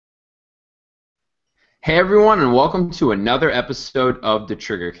Hey everyone, and welcome to another episode of the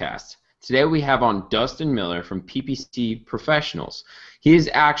Triggercast. Today we have on Dustin Miller from PPC Professionals. He is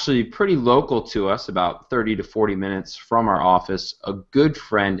actually pretty local to us, about 30 to 40 minutes from our office, a good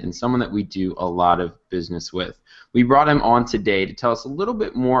friend and someone that we do a lot of business with. We brought him on today to tell us a little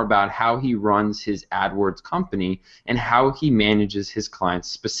bit more about how he runs his AdWords company and how he manages his clients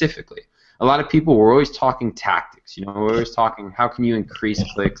specifically. A lot of people were always talking tactics. We're always talking how can you increase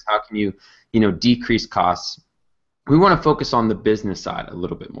clicks, how can you decrease costs. We want to focus on the business side a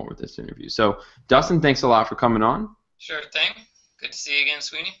little bit more with this interview. So, Dustin, thanks a lot for coming on. Sure thing. Good to see you again,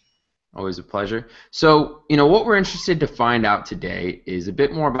 Sweeney. Always a pleasure. So, what we're interested to find out today is a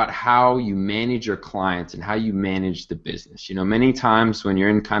bit more about how you manage your clients and how you manage the business. Many times when you're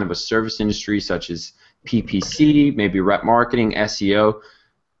in kind of a service industry such as PPC, maybe rep marketing, SEO,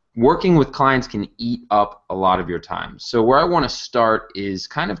 working with clients can eat up a lot of your time. So where I want to start is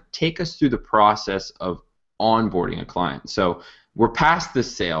kind of take us through the process of onboarding a client. So we're past the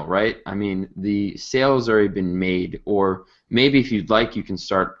sale, right? I mean, the sale's already been made, or maybe if you'd like, you can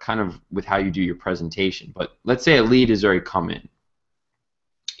start kind of with how you do your presentation. But let's say a lead has already come in.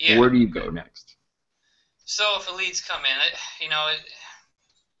 Yeah. Where do you go next? So if a leads come in,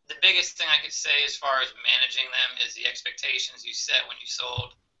 the biggest thing I could say as far as managing them is the expectations you set when you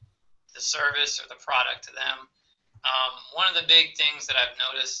sold the service or the product to them. One of the big things that I've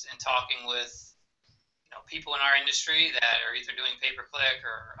noticed in talking with people in our industry that are either doing pay-per-click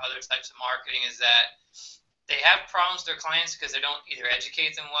or other types of marketing is that they have problems with their clients because they don't either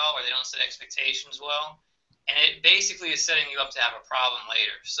educate them well or they don't set expectations well, and it basically is setting you up to have a problem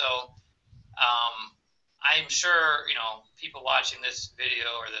later. So I'm sure people watching this video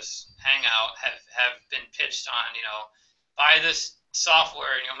or this hangout have been pitched on buy this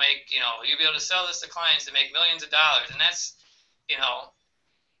software and you'll be able to sell this to clients and make millions of dollars, and that's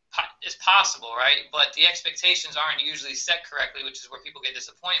it's possible, right? But the expectations aren't usually set correctly, which is where people get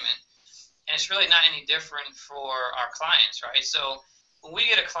disappointment. And it's really not any different for our clients, right? So when we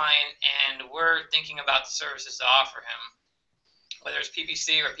get a client and we're thinking about the services to offer him, whether it's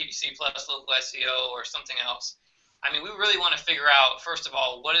PPC or PPC plus local SEO or something else, I mean, we really want to figure out, first of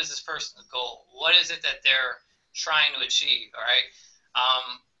all, what is this person's goal? What is it that they're trying to achieve, all right?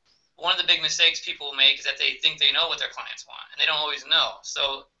 One of the big mistakes people make is that they think they know what their clients want, and they don't always know.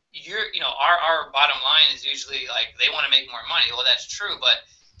 So our bottom line is usually like they want to make more money. Well, that's true, but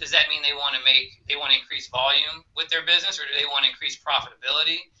does that mean they want to increase volume with their business, or do they want to increase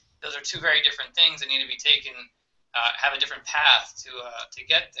profitability? Those are two very different things that need to be taken, have a different path to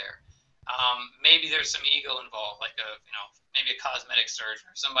get there. Maybe there's some ego involved, like maybe a cosmetic surgeon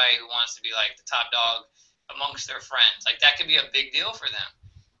or somebody who wants to be like the top dog amongst their friends. Like that could be a big deal for them.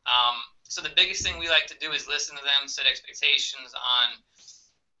 So the biggest thing we like to do is listen to them, set expectations on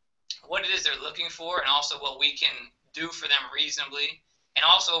what it is they're looking for, and also what we can do for them reasonably, and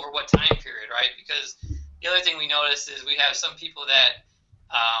also over what time period, right? Because the other thing we notice is we have some people that,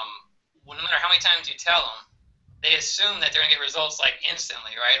 well, no matter how many times you tell them, they assume that they're going to get results like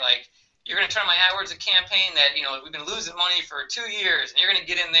instantly, right? Like, you're going to turn my AdWords campaign that, we've been losing money for 2 years, and you're going to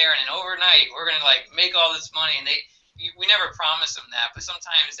get in there, and overnight, we're going to, like, make all this money, and we never promise them that, but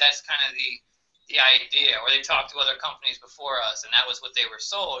sometimes that's kind of the idea, or they talked to other companies before us, and that was what they were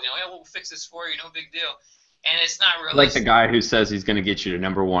sold. Yeah, we'll fix this for you, no big deal. And it's not realistic. Like the guy who says he's going to get you to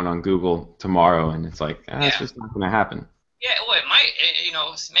 #1 on Google tomorrow, and it's like, it's just not going to happen. Yeah, well, it might,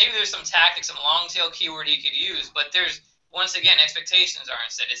 maybe there's some tactics, some long tail keyword he could use, but there's, once again, expectations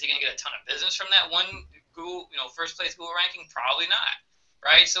aren't set. Is he going to get a ton of business from that one Google, first place Google ranking? Probably not,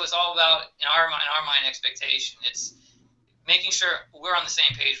 right? So it's all about, in our mind, expectation. It's making sure we're on the same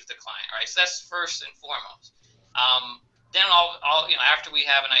page with the client, right? So that's first and foremost. Then after we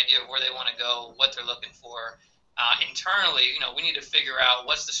have an idea of where they want to go, what they're looking for, internally, we need to figure out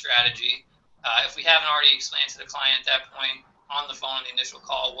what's the strategy. If we haven't already explained to the client at that point on the phone in the initial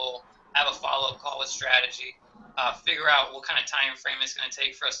call, we'll have a follow-up call with strategy, figure out what kind of time frame it's going to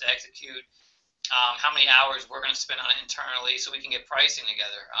take for us to execute, how many hours we're going to spend on it internally so we can get pricing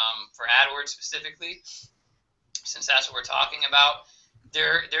together. For AdWords specifically, since that's what we're talking about,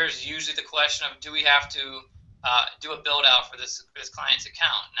 there's usually the question of, do we have to do a build-out for this client's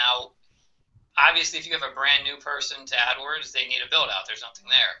account? Now, obviously, if you have a brand new person to AdWords, they need a build-out. There's nothing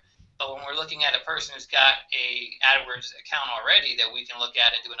there. But when we're looking at a person who's got a AdWords account already that we can look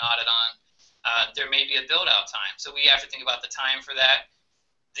at and do an audit on, there may be a build-out time. So we have to think about the time for that,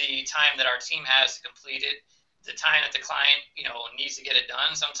 the time that our team has to complete it, the time that the client needs to get it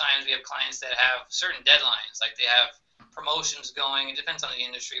done. Sometimes we have clients that have certain deadlines, like they have promotions going. It depends on the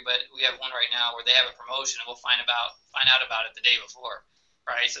industry, but we have one right now where they have a promotion, and we'll find out about it the day before,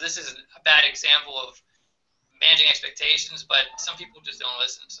 right? So this is a bad example of managing expectations, but some people just don't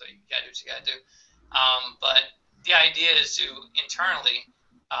listen, so you gotta do what you gotta do. But the idea is to internally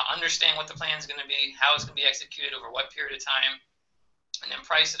understand what the plan is going to be, how it's going to be executed over what period of time, and then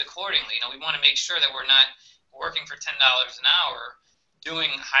price it accordingly. We want to make sure that we're not working for $10 an hour doing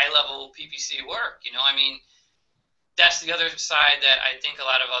high-level PPC work. I mean, that's the other side that I think a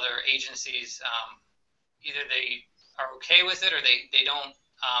lot of other agencies either they are okay with it or they don't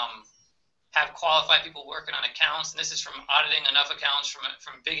have qualified people working on accounts. And this is from auditing enough accounts from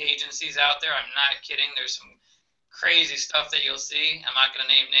big agencies out there. I'm not kidding. There's some crazy stuff that you'll see. I'm not going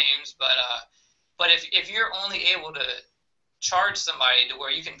to name names, but if you're only able to charge somebody to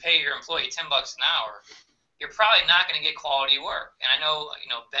where you can pay your employee $10 an hour, you're probably not going to get quality work. And I know,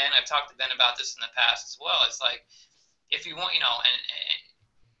 Ben, I've talked to Ben about this in the past as well. It's like, if you want, and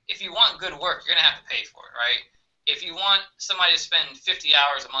if you want good work, you're going to have to pay for it, right? If you want somebody to spend 50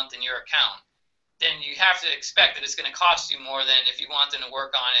 hours a month in your account, then you have to expect that it's going to cost you more than if you want them to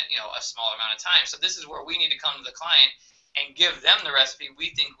work on it, a smaller amount of time. So this is where we need to come to the client and give them the recipe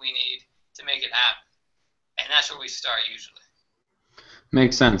we think we need to make it happen. And that's where we start usually.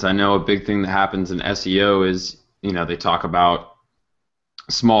 Makes sense. I know a big thing that happens in SEO is, they talk about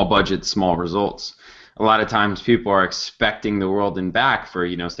small budget, small results. A lot of times people are expecting the world and back for,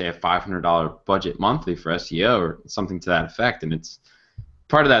 say a $500 budget monthly for SEO or something to that effect. And it's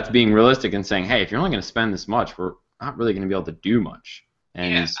part of that's being realistic and saying, hey, if you're only going to spend this much, we're not really going to be able to do much.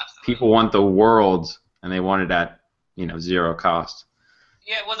 And people want the world, and they want it at, zero cost.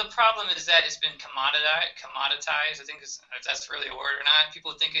 Yeah, well, the problem is that it's been commoditized. I think if that's really a word or not.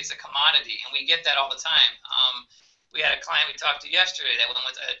 People think it's a commodity, and we get that all the time. We had a client we talked to yesterday that went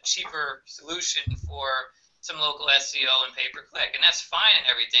with a cheaper solution for some local SEO and pay-per-click, and that's fine and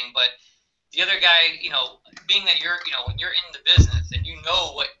everything, but the other guy, being that you're, when you're in the business and you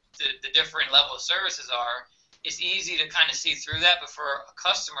know what the different level of services are, it's easy to kind of see through that. But for a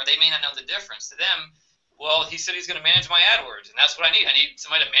customer, they may not know the difference. To them, well, he said he's going to manage my AdWords, and that's what I need. I need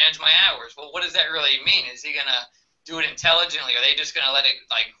somebody to manage my AdWords. Well, what does that really mean? Is he going to do it intelligently? Are they just going to let it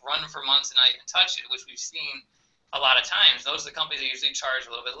run for months and not even touch it, which we've seen a lot of times. Those are the companies that usually charge a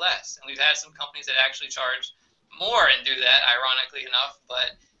little bit less. And we've had some companies that actually charge more and do that, ironically enough,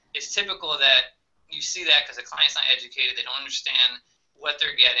 but it's typical that you see that because the client's not educated, they don't understand what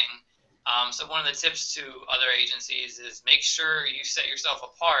they're getting. So one of the tips to other agencies is make sure you set yourself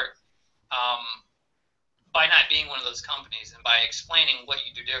apart by not being one of those companies and by explaining what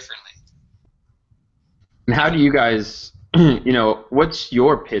you do differently. And how do you guys, what's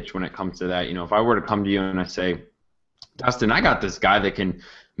your pitch when it comes to that? If I were to come to you and I say, Dustin, I got this guy that can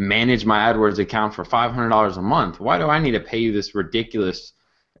manage my AdWords account for $500 a month. Why do I need to pay you this ridiculous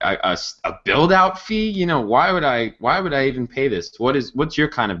a build-out fee? Why would I even pay this? What's your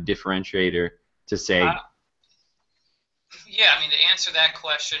kind of differentiator to say? Yeah, I mean, to answer that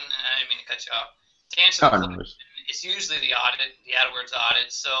question, and I didn't mean to cut you off. To answer the question, it's usually the audit, the AdWords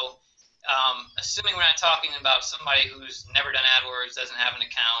audit. So, assuming we're not talking about somebody who's never done AdWords, doesn't have an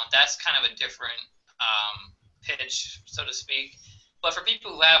account, that's kind of a different pitch, so to speak. But for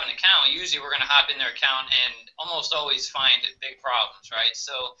people who have an account, usually we're going to hop in their account and almost always find big problems, right?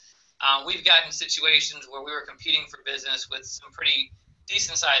 So we've gotten situations where we were competing for business with some pretty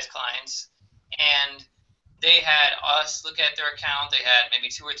decent-sized clients, and they had us look at their account. They had maybe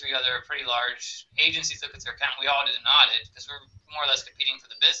 2 or 3 other pretty large agencies look at their account. We all did an audit because we're more or less competing for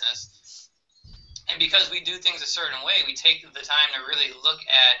the business. And because we do things a certain way, we take the time to really look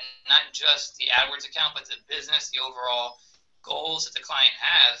at not just the AdWords account, but the business, the overall goals that the client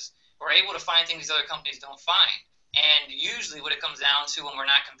has. We're able to find things other companies don't find. And usually what it comes down to when we're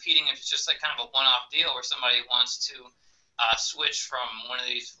not competing, if it's just like kind of a one-off deal where somebody wants to switch from one of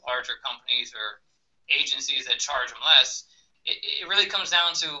these larger companies or agencies that charge them less, it really comes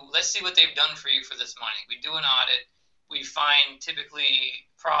down to, let's see what they've done for you for this money. We do an audit. We find typically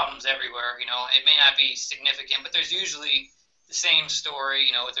problems everywhere. It may not be significant, but there's usually the same story.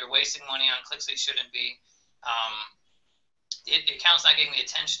 If they're wasting money on clicks they shouldn't be. The account's not getting the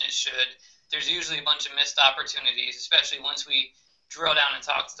attention it should. There's usually a bunch of missed opportunities, especially once we drill down and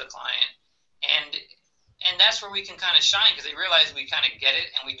talk to the client. And that's where we can kind of shine because they realize we kind of get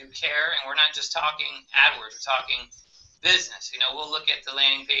it and we do care, and we're not just talking AdWords, we're talking business. We'll look at the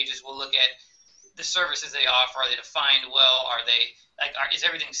landing pages, we'll look at the services they offer. Are they defined well? Are they is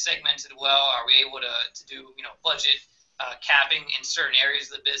everything segmented well? Are we able to do budget capping in certain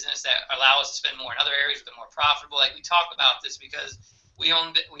areas of the business that allow us to spend more in other areas that are more profitable? We talk about this because we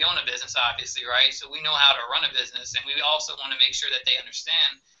own a business, obviously, right? So we know how to run a business, and we also want to make sure that they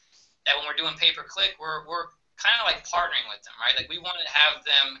understand that when we're doing pay-per-click, we're kind of like partnering with them, right? We want to have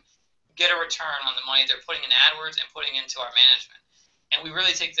them get a return on the money they're putting in AdWords and putting into our management. And we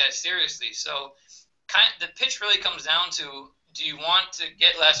really take that seriously. So the pitch really comes down to, do you want to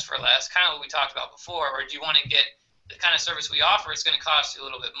get less for less, kind of what we talked about before, or do you want to get the kind of service we offer? It's going to cost you a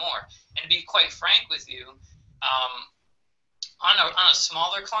little bit more. And to be quite frank with you, on a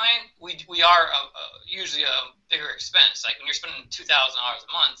smaller client, we are usually a bigger expense. Like when you're spending $2,000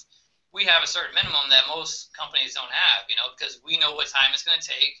 a month, we have a certain minimum that most companies don't have, because we know what time it's going to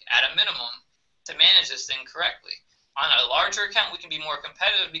take at a minimum to manage this thing correctly. On a larger account, we can be more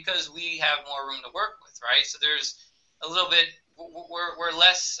competitive because we have more room to work with, right? So there's a little bit, we're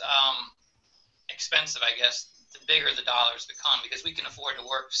less expensive, I guess, the bigger the dollars become, because we can afford to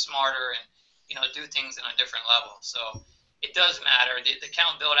work smarter and, do things in a different level. So it does matter. The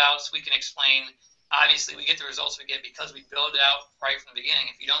account build outs, we can explain. Obviously, we get the results we get because we build it out right from the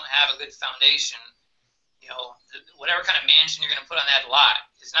beginning. If you don't have a good foundation, whatever kind of mansion you're going to put on that lot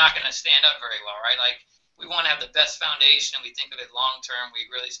is not going to stand up very well, right? Like, we want to have the best foundation. We think of it long term.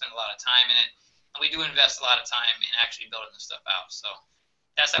 We really spend a lot of time in it, and we do invest a lot of time in actually building the stuff out. So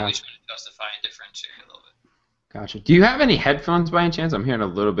that's how we try to justify and differentiate a little bit. Gotcha. Do you have any headphones by any chance? I'm hearing a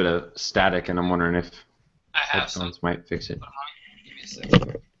little bit of static, and I'm wondering if headphones might fix it. Give me a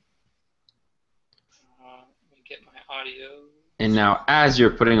second. Get my audio. And now, as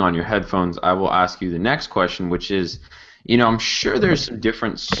you're putting on your headphones, I will ask you the next question, which is, I'm sure there's some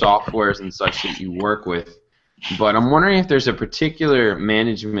different softwares and such that you work with, but I'm wondering if there's a particular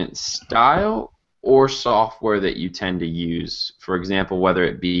management style or software that you tend to use. For example, whether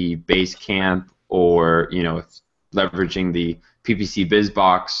it be Basecamp or, leveraging the PPC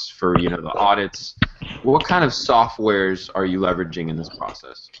BizBox for, the audits. What kind of softwares are you leveraging in this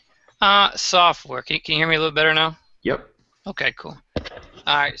process? Software. Can you hear me a little better now? Yep. Okay, cool.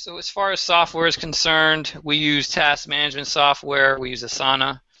 All right, so as far as software is concerned, we use task management software. We use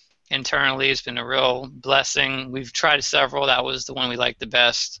Asana internally. It's been a real blessing. We've tried several. That was the one we liked the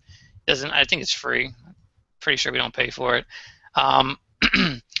best. I think it's free. Pretty sure we don't pay for it.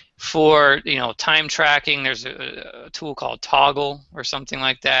 For time tracking, there's a tool called Toggle or something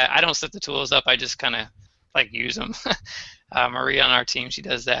like that. I don't set the tools up. I just kind of use them. Maria on our team, she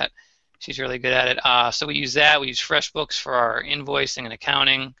does that. She's really good at it. So we use that. We use FreshBooks for our invoicing and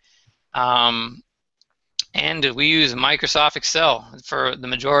accounting. And we use Microsoft Excel for the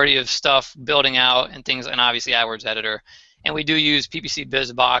majority of stuff, building out and things, and obviously AdWords Editor. And we do use PPC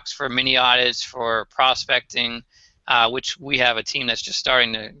BizBox for mini audits, for prospecting, which we have a team that's just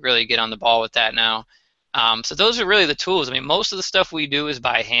starting to really get on the ball with that now. So those are really the tools. I mean, most of the stuff we do is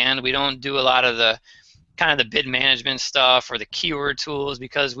by hand. We don't do a lot of the kind of the bid management stuff or the keyword tools,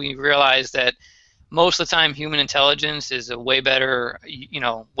 because we realize that most of the time human intelligence is a way better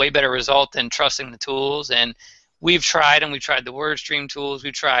result than trusting the tools. And we've tried the WordStream tools,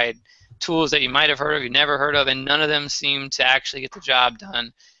 we've tried tools that you might have heard of, you never heard of, and none of them seem to actually get the job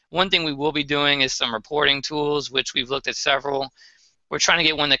done. One thing we will be doing is some reporting tools, which we've looked at several. We're trying to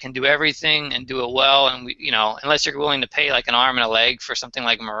get one that can do everything and do it well, and unless you're willing to pay like an arm and a leg for something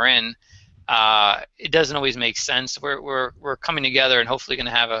like Marin, it doesn't always make sense. We're coming together and hopefully going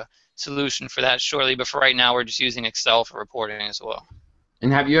to have a solution for that shortly, but for right now we're just using Excel for reporting as well.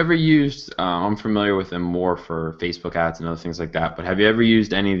 And have you ever used, I'm familiar with them more for Facebook ads and other things like that, but have you ever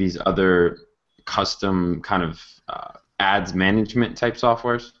used any of these other custom kind of ads management type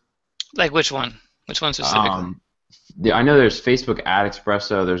softwares? Like which one? Which one specifically? I know there's Facebook Ad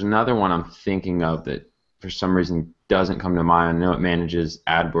Espresso. There's another one I'm thinking of that for some reason doesn't come to mind. I know it manages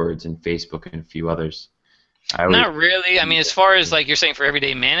AdWords and Facebook and a few others. Not really. I mean, as far as like you're saying for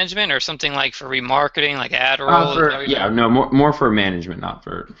everyday management or something like for remarketing, like AdRoll. More for management, not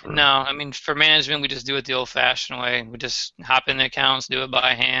for. No, I mean for management we just do it the old-fashioned way. We just hop in the accounts, do it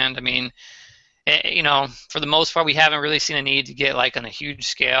by hand. I mean, for the most part we haven't really seen a need to get like on a huge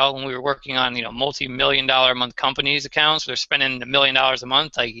scale. When we were working on multi-million-dollar a month companies accounts, they're spending $1 million a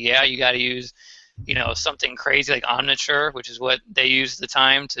month. Like you got to use something crazy like Omniture, which is what they use at the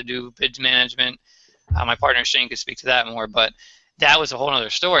time to do bid management. My partner Shane could speak to that more, but that was a whole other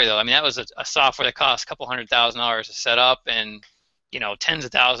story, though. I mean, that was a software that cost a couple $100,000 to set up, and tens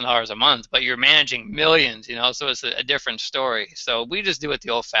of thousands of dollars a month. But you're managing millions, so it's a different story. So we just do it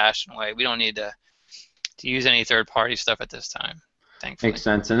the old-fashioned way. We don't need to use any third-party stuff at this time, thankfully. Makes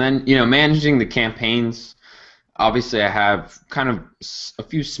sense. And then managing the campaigns. Obviously, I have kind of a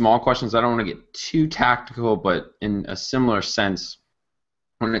few small questions. I don't want to get too tactical, but in a similar sense.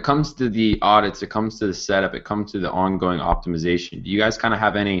 When it comes to the audits, it comes to the setup, it comes to the ongoing optimization. Do you guys kind of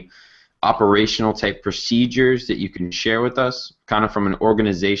have any operational type procedures that you can share with us, kind of from an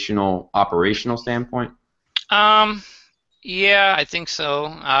organizational, operational standpoint? Yeah, I think so.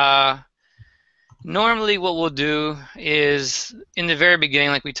 Normally, what we'll do is in the very beginning,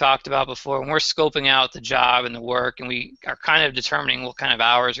 like we talked about before, when we're scoping out the job and the work, and we are kind of determining what kind of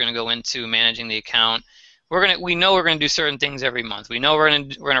hours we're going to go into managing the account. We know we're gonna do certain things every month. We know we're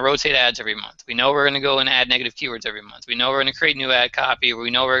gonna rotate ads every month. We know we're gonna go and add negative keywords every month. We know we're gonna create new ad copy.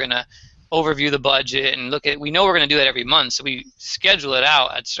 We know we're gonna overview the budget and look at. We know we're gonna do that every month, so we schedule it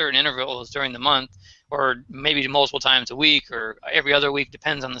out at certain intervals during the month, or maybe multiple times a week, or every other week,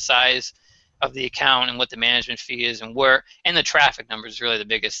 depends on the size of the account and what the management fee is and the traffic numbers is really the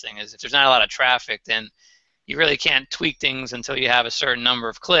biggest thing. Is if there's not a lot of traffic, then you really can't tweak things until you have a certain number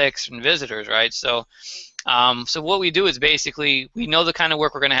of clicks and visitors, right? So what we do is basically we know the kind of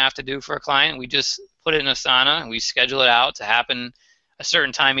work we're going to have to do for a client. We just put it in Asana and we schedule it out to happen a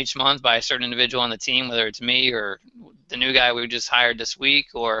certain time each month by a certain individual on the team, whether it's me or the new guy we just hired this week,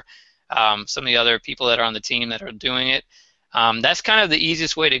 or some of the other people that are on the team that are doing it. That's kind of the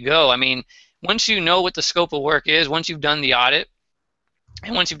easiest way to go. I mean, once you know what the scope of work is, once you've done the audit,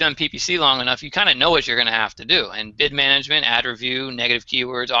 and once you've done PPC long enough, you kind of know what you're going to have to do. And bid management, ad review, negative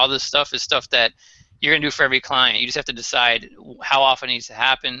keywords, all this stuff is stuff that you're going to do for every client. You just have to decide how often it needs to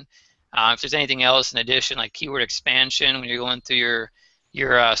happen. If there's anything else in addition, like keyword expansion, when you're going through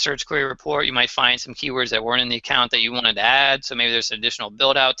your search query report, you might find some keywords that weren't in the account that you wanted to add. So maybe there's additional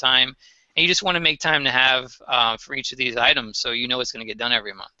build out time. And you just want to make time to have for each of these items so you know it's going to get done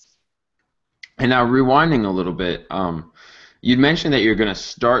every month. And now rewinding a little bit, you'd mentioned that you're going to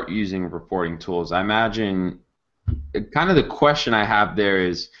start using reporting tools. I imagine kind of the question I have there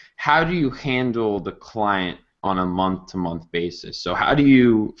is, how do you handle the client on a month-to-month basis? So how do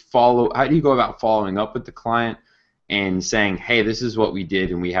you go about following up with the client and saying, hey, this is what we did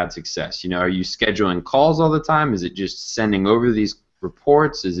and we had success? You know, are you scheduling calls all the time? Is it just sending over these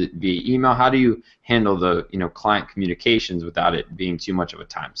reports? Is it via email? How do you handle the client communications without it being too much of a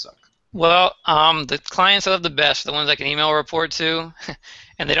time suck? Well, the clients I love the best, the ones I can email a report to,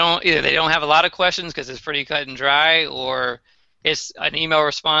 and they don't have a lot of questions because it's pretty cut and dry, or it's an email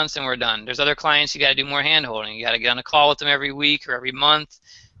response and we're done. There's other clients you got to do more hand holding. You got to get on a call with them every week or every month.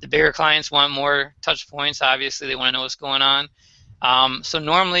 The bigger clients want more touch points. Obviously, they want to know what's going on. So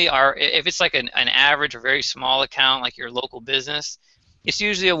normally, if it's like an average or very small account, like your local business, it's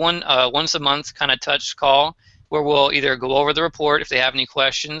usually a once a month kind of touch call where we'll either go over the report if they have any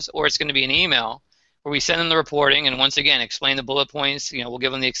questions, or it's going to be an email where we send them the reporting and once again explain the bullet points. We'll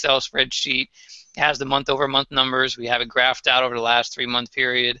give them the Excel spreadsheet. It has the month-over-month numbers. We have it graphed out over the last 3-month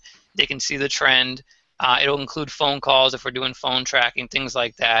period. They can see the trend. It'll include phone calls if we're doing phone tracking, things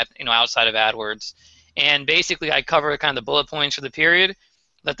like that, outside of AdWords. And basically, I cover kind of the bullet points for the period.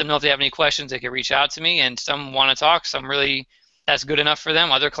 Let them know if they have any questions, they can reach out to me. And some want to talk, some really that's good enough for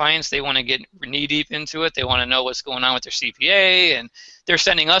them. Other clients, they want to get knee-deep into it. They want to know what's going on with their CPA, and they're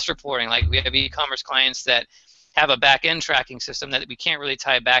sending us reporting. Like we have e-commerce clients that have a back-end tracking system that we can't really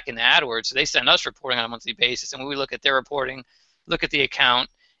tie back into AdWords, so they send us reporting on a monthly basis, and when we look at their reporting, look at the account,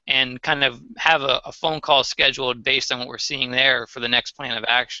 and kind of have a phone call scheduled based on what we're seeing there for the next plan of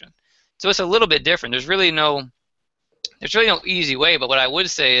action. So it's a little bit different. There's really no easy way, but what I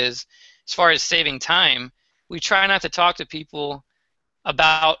would say is, as far as saving time, we try not to talk to people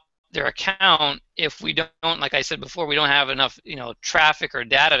about their account if we don't, like I said before, we don't have enough, traffic or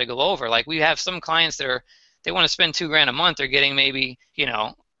data to go over. Like we have some clients that they want to spend $2,000 a month. They're getting maybe,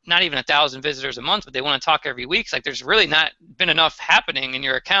 not even 1,000 visitors a month, but they want to talk every week. It's like there's really not been enough happening in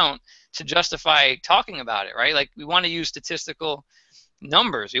your account to justify talking about it, right? Like we want to use statistical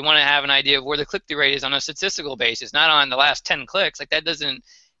numbers. We want to have an idea of where the click-through rate is on a statistical basis, not on the last 10 clicks. Like that doesn't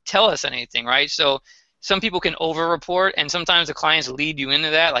tell us anything, right? So some people can over-report, and sometimes the clients lead you into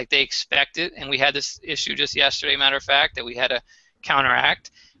that, like they expect it. And we had this issue just yesterday, matter of fact, that we had to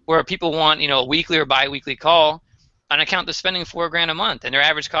counteract, where people want, a weekly or bi-weekly call on an account that's spending $4,000 a month, and their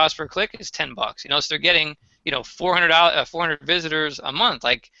average cost per click is $10. So they're getting, 400 visitors a month.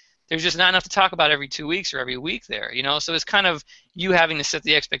 Like there's just not enough to talk about every 2 weeks or every week there, So it's kind of you having to set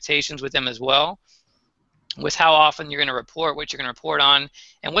the expectations with them as well, with how often you're going to report, what you're going to report on,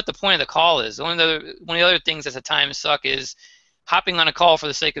 and what the point of the call is. One of the other things that's a time suck is hopping on a call for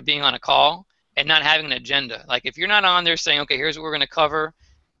the sake of being on a call and not having an agenda. Like if you're not on there saying, okay, here's what we're going to cover,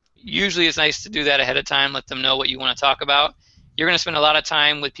 usually it's nice to do that ahead of time, let them know what you want to talk about. You're going to spend a lot of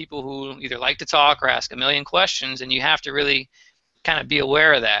time with people who either like to talk or ask a million questions, and you have to really kind of be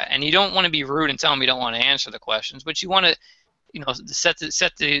aware of that. And you don't want to be rude and tell them you don't want to answer the questions, but you want to set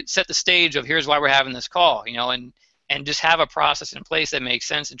the stage of here's why we're having this call, and just have a process in place that makes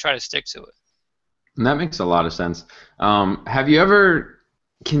sense and try to stick to it. And that makes a lot of sense. Have you ever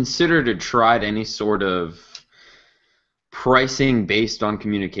considered or tried any sort of pricing based on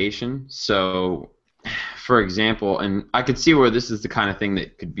communication. So, for example, and I could see where this is the kind of thing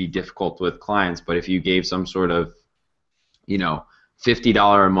that could be difficult with clients, but if you gave some sort of, you know,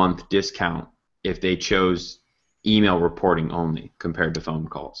 $50 a month discount if they chose email reporting only compared to phone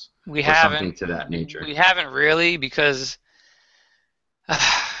calls We or something haven't to that nature. we haven't really because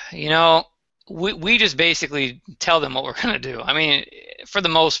you know, we just basically tell them what we're gonna do. I mean, for the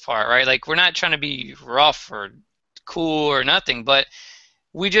most part, right? Like we're not trying to be rough or cool or nothing, but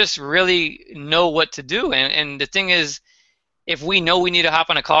we just really know what to do. And the thing is, if we know we need to hop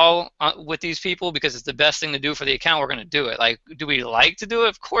on a call with these people because it's the best thing to do for the account, we're going to do it. Like, do we like to do it?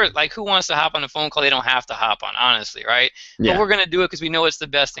 Of course. Like, who wants to hop on a phone call they don't have to hop on, honestly, right? But Yeah. we're going to do it because we know it's the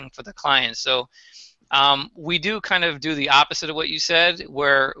best thing for the client. So we do kind of do the opposite of what you said,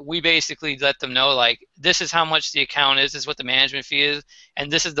 where we basically let them know, like, this is how much the account is, this is what the management fee is,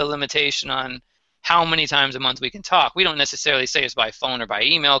 and this is the limitation on how many times a month we can talk. We don't necessarily say it's by phone or by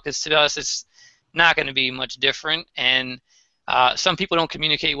email because to us it's not going to be much different. And some people don't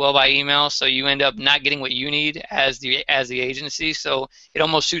communicate well by email, so you end up not getting what you need as the agency. So it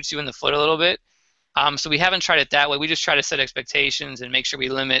almost shoots you in the foot a little bit. So we haven't tried it that way. We just try to set expectations and make sure we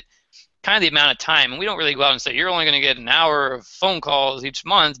limit kind of the amount of time. And we don't really go out and say you're only going to get an hour of phone calls each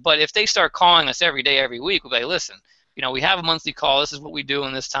month. But if they start calling us every day, every week, we'll be like, listen, you know, we have a monthly call. This is what we do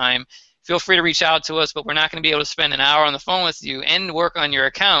in this time. Feel free to reach out to us, but we're not going to be able to spend an hour on the phone with you and work on your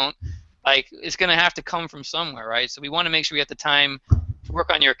account. Like, it's going to have to come from somewhere, right? So we want to make sure we have the time to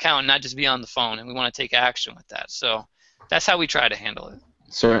work on your account and not just be on the phone, and we want to take action with that. So that's how we try to handle it.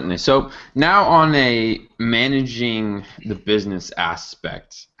 Certainly. So now on a managing the business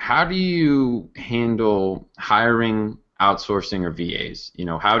aspect, how do you handle hiring, outsourcing, or VAs? You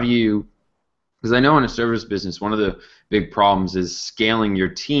know, how do you, because I know in a service business, one of the big problems is scaling your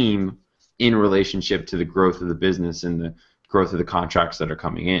team in relationship to the growth of the business and the growth of the contracts that are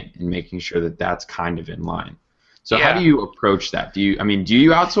coming in and making sure that that's kind of in line. So how do Yeah. you approach that? Do you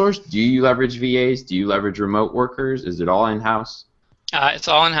outsource? Do you leverage VAs? Do you leverage remote workers? Is it all in-house? It's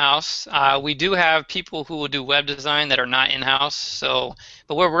all in-house. We do have people who will do web design that are not in-house, so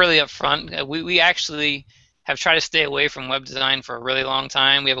but we're really upfront. We actually have tried to stay away from web design for a really long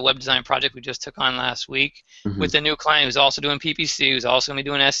time. We have a web design project we just took on last week Hmm. with a new client who's also doing PPC, who's also going to be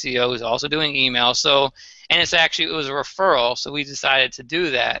doing SEO, who's also doing email. So, and it was a referral, so we decided to do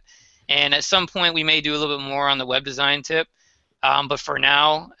that. And at some point, we may do a little bit more on the web design tip, but for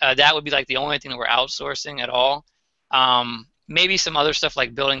now, that would be like the only thing that we're outsourcing at all. Maybe some other stuff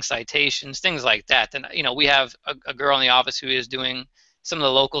like building citations, things like that. Then, you know, we have a girl in the office who is doing some of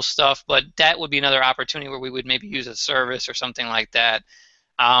the local stuff, but that would be another opportunity where we would maybe use a service or something like that.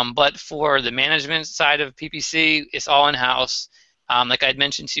 But for the management side of PPC, it's all in-house. Like I'd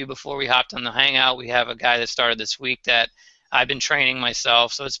mentioned to you before we hopped on the Hangout, we have a guy that started this week that I've been training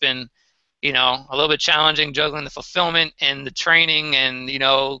myself. So it's been, you know, a little bit challenging juggling the fulfillment and the training and, you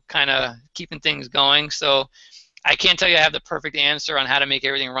know, kind of keeping things going. So I can't tell you I have the perfect answer on how to make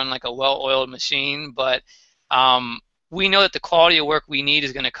everything run like a well-oiled machine, but we know that the quality of work we need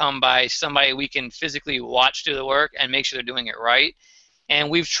is going to come by somebody we can physically watch do the work and make sure they're doing it right. And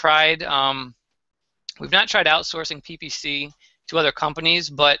we've not tried outsourcing PPC to other companies,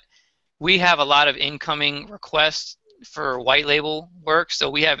 but we have a lot of incoming requests for white label work. So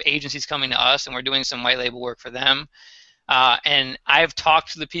we have agencies coming to us, and we're doing some white label work for them. And I've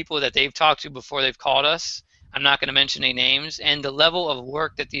talked to the people that they've talked to before they've called us. I'm not going to mention any names, and the level of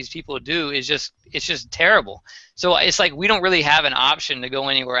work that these people do is just terrible. So it's like we don't really have an option to go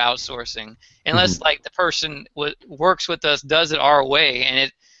anywhere outsourcing Hmm. unless like the person works with us, does it our way, and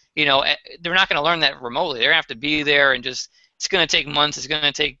it, you know, they're not going to learn that remotely. They're going to have to be there, and just it's going to take months. It's going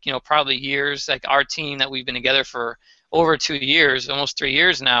to take, you know, probably years. Like our team that we've been together for over 2 years, almost 3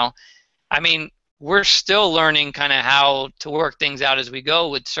 years now. I mean, we're still learning kind of how to work things out as we go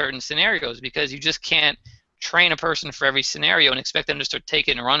with certain scenarios because you just can't train a person for every scenario and expect them to start take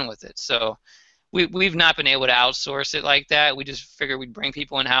it and run with it. So we've not been able to outsource it like that. We just figured we'd bring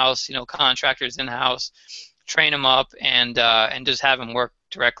people in house, you know, contractors in house, train them up, and just have them work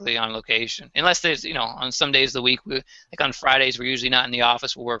directly on location. Unless there's, you know, on some days of the week, like on Fridays, we're usually not in the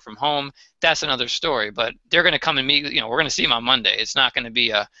office. We'll work from home. That's another story. But they're going to come and meet. You know, we're going to see them on Monday. It's not going to be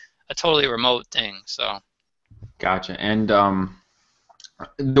a totally remote thing. So Gotcha. And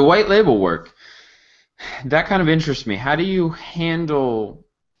the white label work, that kind of interests me. How do you handle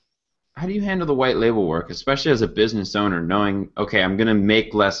the white label work, especially as a business owner, knowing, okay, I'm going to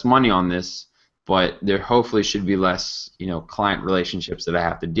make less money on this, but there hopefully should be less, you know, client relationships that I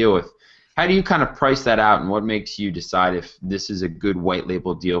have to deal with. How do you kind of price that out, and what makes you decide if this is a good white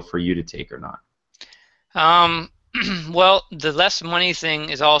label deal for you to take or not? Well, the less money thing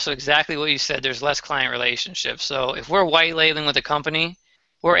is also exactly what you said. There's less client relationships. So if we're white labeling with a company,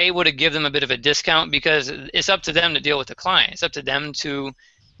 we're able to give them a bit of a discount because it's up to them to deal with the client. It's up to them to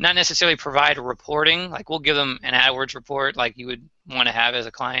not necessarily provide a reporting. Like we'll give them an AdWords report like you would want to have as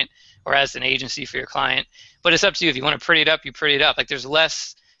a client or as an agency for your client. But it's up to you. If you want to pretty it up, you pretty it up. Like there's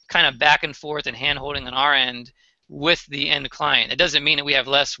less kind of back and forth and hand holding on our end with the end client. It doesn't mean that we have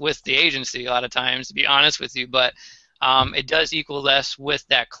less with the agency a lot of times, to be honest with you, but it does equal less with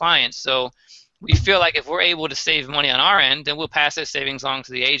that client. So we feel like if we're able to save money on our end, then we'll pass that savings along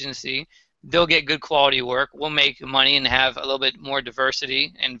to the agency. They'll get good quality work. We'll make money and have a little bit more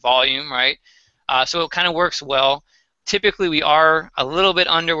diversity and volume, right? So it kind of works well. Typically, we are a little bit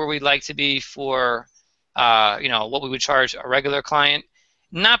under where we'd like to be for, what we would charge a regular client.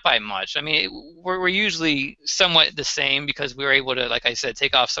 Not by much. I mean, we're usually somewhat the same because we were able to, like I said,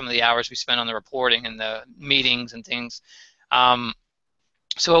 take off some of the hours we spend on the reporting and the meetings and things. Um,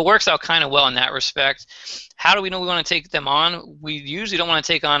 so it works out kind of well in that respect. How do we know we want to take them on? We usually don't want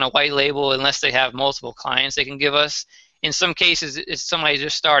to take on a white label unless they have multiple clients they can give us. In some cases, it's somebody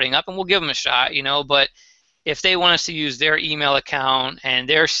just starting up, and we'll give them a shot, but if they want us to use their email account and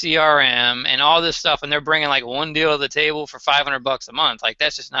their CRM and all this stuff, and they're bringing like one deal to the table for $500 a month, like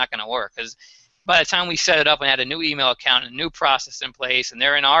that's just not going to work. Because by the time we set it up and add a new email account and a new process in place, and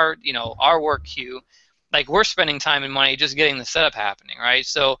they're in our, our work queue, like we're spending time and money just getting the setup happening, right?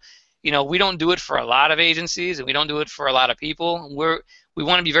 So, we don't do it for a lot of agencies, and we don't do it for a lot of people. We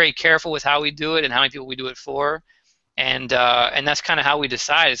want to be very careful with how we do it and how many people we do it for, and that's kind of how we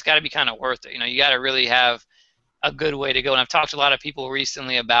decide. It's got to be kind of worth it. You got to really have a good way to go. And I've talked to a lot of people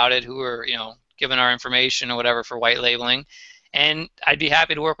recently about it who are, giving our information or whatever for white labeling. And I'd be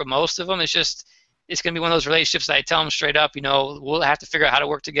happy to work with most of them. It's going to be one of those relationships that I tell them straight up, we'll have to figure out how to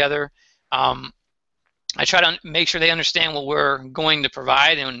work together. I try to make sure they understand what we're going to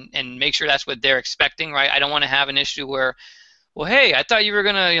provide and make sure that's what they're expecting, right? I don't want to have an issue where, well, hey, I thought you were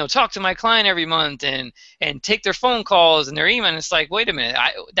gonna, talk to my client every month and take their phone calls and their email. And it's like, wait a minute,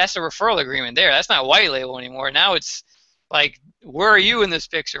 that's a referral agreement there. That's not white label anymore. Now it's like, where are you in this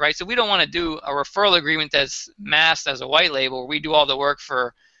picture, right? So we don't want to do a referral agreement that's masked as a white label where we do all the work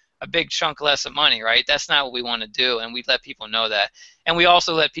for a big chunk less of money, right? That's not what we want to do, and we let people know that. And we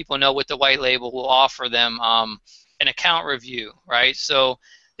also let people know with the white label, we'll offer them an account review, right? So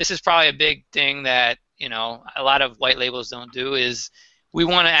this is probably a big thing that a lot of white labels don't do is we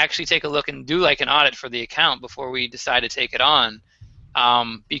want to actually take a look and do like an audit for the account before we decide to take it on,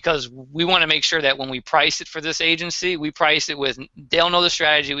 because we want to make sure that when we price it for this agency, we price it with, they'll know the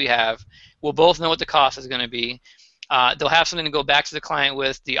strategy we have, we'll both know what the cost is going to be, they'll have something to go back to the client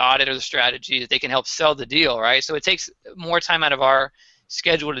with, the audit or the strategy that they can help sell the deal, right? So it takes more time out of our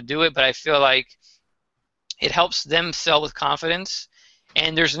schedule to do it, but I feel like it helps them sell with confidence.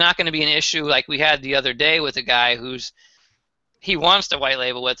 And there's not going to be an issue like we had the other day with a guy he wants to white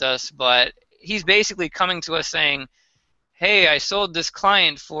label with us, but he's basically coming to us saying, hey, I sold this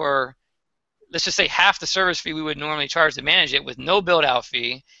client for, let's just say, half the service fee we would normally charge to manage it with no build-out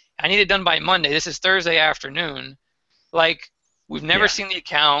fee. I need it done by Monday. This is Thursday afternoon. Like, we've never seen the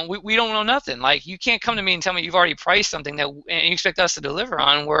account. We don't know nothing. Like, you can't come to me and tell me you've already priced something and you expect us to deliver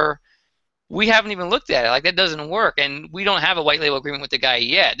on where we haven't even looked at it. Like, that doesn't work, and we don't have a white label agreement with the guy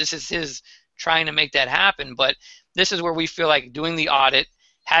yet. This is his trying to make that happen, but this is where we feel like doing the audit,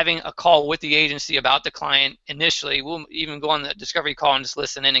 having a call with the agency about the client initially. We'll even go on the discovery call and just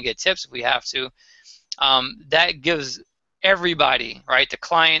listen in and get tips if we have to. That gives everybody, right, the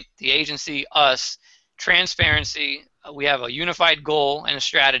client, the agency, us, transparency. We have a unified goal and a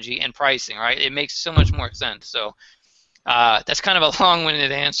strategy and pricing, right? It makes so much more sense. So that's kind of a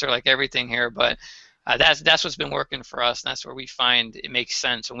long-winded answer, like everything here, but that's what's been working for us, and that's where we find it makes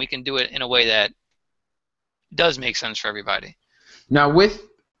sense, and we can do it in a way that does make sense for everybody. Now, with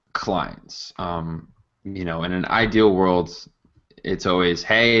clients, in an ideal world, it's always,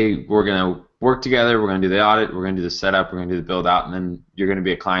 hey, we're going to work together, we're going to do the audit, we're going to do the setup, we're going to do the build out, and then you're going to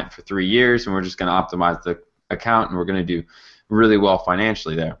be a client for 3 years, and we're just going to optimize the account, and we're going to do really well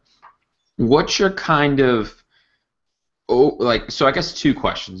financially there. What's your kind of, so I guess two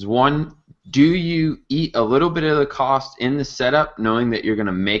questions. One, do you eat a little bit of the cost in the setup knowing that you're going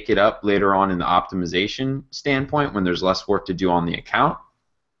to make it up later on in the optimization standpoint when there's less work to do on the account?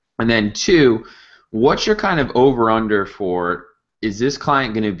 And then two, what's your kind of over-under for, is this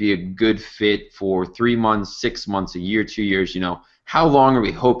client going to be a good fit for 3 months, 6 months, a year, 2 years? How long are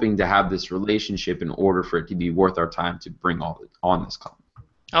we hoping to have this relationship in order for it to be worth our time to bring on this client?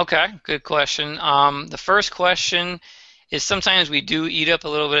 Okay, good question. The first question is sometimes we do eat up a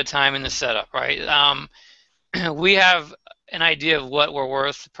little bit of time in the setup, right? we have an idea of what we're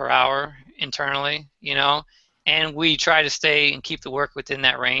worth per hour internally, you know, and we try to stay and keep the work within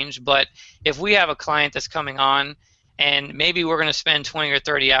that range. But if we have a client that's coming on and maybe we're going to spend 20 or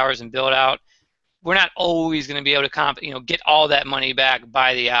 30 hours and build out, we're not always going to be able to get all that money back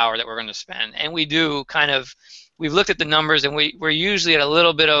by the hour that we're going to spend. And we do we've looked at the numbers, and we're usually at a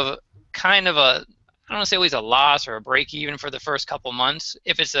little bit of kind of a, I don't want to say always a loss or a break even for the first couple months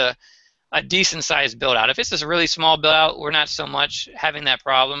if it's a decent sized build out. If it's just a really small build out, we're not so much having that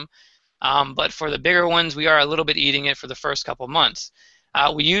problem. But for the bigger ones, we are a little bit eating it for the first couple months.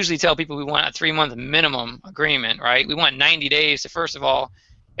 We usually tell people we want a 3-month minimum agreement, right? We want 90 days to, first of all,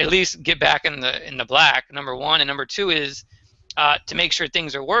 at least get back in the black, number one. And number two is to make sure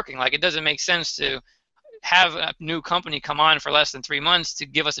things are working. Like, it doesn't make sense to have a new company come on for less than 3 months to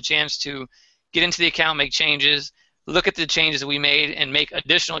give us a chance to get into the account, make changes, look at the changes that we made, and make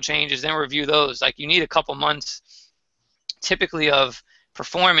additional changes, then review those. Like, you need a couple months typically of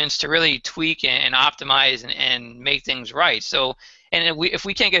performance to really tweak and optimize and make things right. So, and if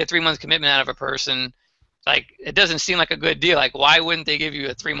we can't get a 3-month commitment out of a person, like, it doesn't seem like a good deal. Like, why wouldn't they give you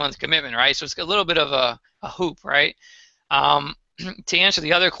a 3-month commitment, right? So it's a little bit of a hoop, right? To answer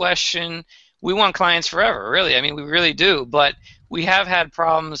the other question, we want clients forever, really. I mean, we really do. But we have had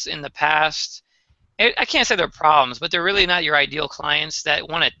problems in the past. I can't say they're problems, but they're really not your ideal clients that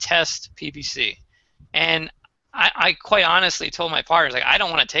want to test PPC. And I quite honestly told my partners, like, I don't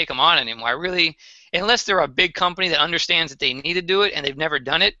want to take them on anymore. I really, unless they're a big company that understands that they need to do it and they've never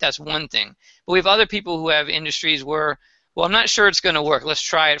done it, that's one thing. But we have other people who have industries where, well, I'm not sure it's going to work. Let's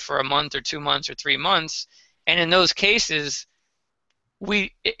try it for a month or 2 months or 3 months. And in those cases,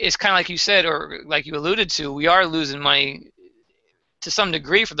 it's kind of like you said, or like you alluded to, we are losing money to some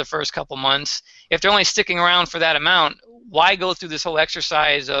degree for the first couple months. If they're only sticking around for that amount, why go through this whole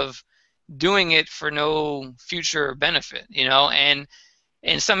exercise of doing it for no future benefit, you know? And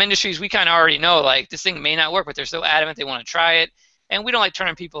in some industries, we kind of already know, like, this thing may not work, but they're so adamant they want to try it. And we don't like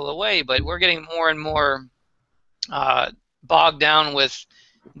turning people away, but we're getting more and more bogged down with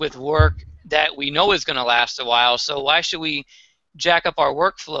work that we know is going to last a while. So why should we jack up our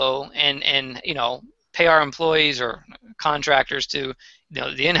workflow and pay our employees or contractors to,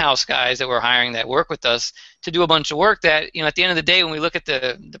 the in-house guys that we're hiring that work with us to do a bunch of work that, at the end of the day, when we look at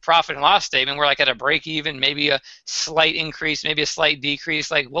the profit and loss statement, we're like at a break even, maybe a slight increase, maybe a slight decrease.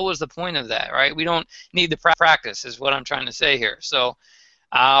 Like, what was the point of that, right? We don't need the practice is what I'm trying to say here. So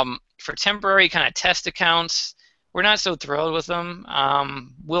for temporary kind of test accounts, we're not so thrilled with them.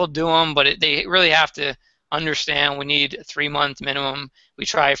 We'll do them, but they really have to understand we need a 3-month minimum. We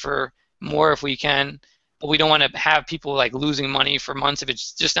try for more if we can, but we don't want to have people like losing money for months if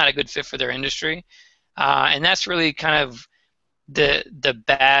it's just not a good fit for their industry. And that's really kind of the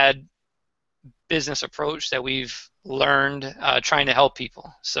bad business approach that we've learned trying to help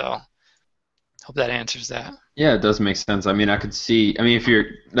people. So hope that answers that. Yeah, it does make sense. I mean, I could see,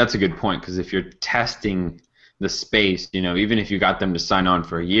 that's a good point, because if you're testing the space, even if you got them to sign on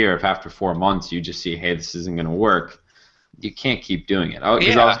for a year, if after 4 months you just see, hey, this isn't going to work, you can't keep doing it.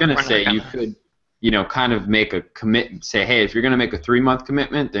 Because I was going to say you could, kind of make a commitment, say, hey, if you're going to make a 3-month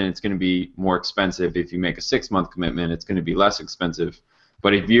commitment, then it's going to be more expensive. If you make a 6-month commitment, it's going to be less expensive.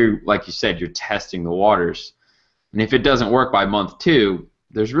 But if you're, like you said, you're testing the waters, and if it doesn't work by month 2,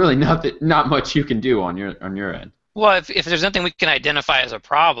 there's really not much you can do on your end. Well, if there's nothing we can identify as a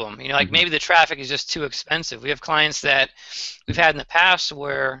problem, like maybe the traffic is just too expensive. We have clients that we've had in the past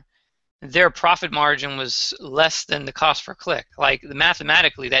where their profit margin was less than the cost per click. Like,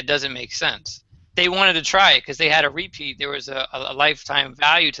 mathematically, that doesn't make sense. They wanted to try it because they had a repeat. There was a lifetime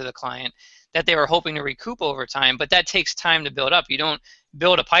value to the client that they were hoping to recoup over time, but that takes time to build up. You don't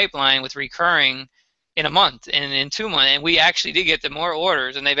build a pipeline with recurring in a month and in 2 months. And we actually did get the more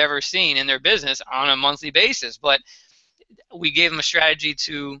orders than they've ever seen in their business on a monthly basis. But we gave them a strategy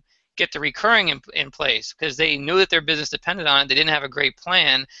to get the recurring in place because they knew that their business depended on it. They didn't have a great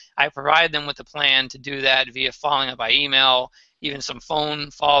plan. I provided them with a plan to do that via following up by email, even some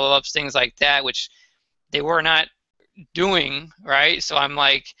phone follow-ups, things like that, which they were not doing, right? So I'm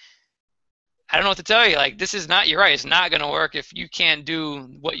like, I don't know what to tell you. Like, this is not, you're right, it's not going to work if you can't do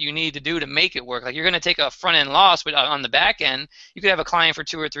what you need to do to make it work. Like, you're going to take a front-end loss, but on the back end, you could have a client for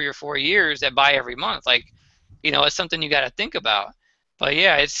 2 or 3 or 4 years that buy every month. Like, it's something you got to think about. But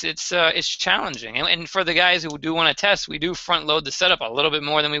yeah, it's challenging. And for the guys who do want to test, we do front load the setup a little bit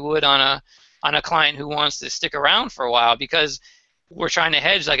more than we would on a client who wants to stick around for a while, because we're trying to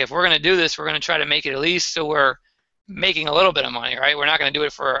hedge. Like, if we're going to do this, we're going to try to make it at least so we're making a little bit of money, right? We're not going to do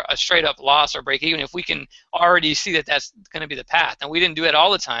it for a straight up loss or break even if we can already see that that's going to be the path. And we didn't do it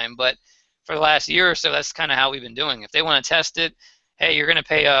all the time, but for the last year or so, that's kind of how we've been doing. If they want to test it, hey, you're going to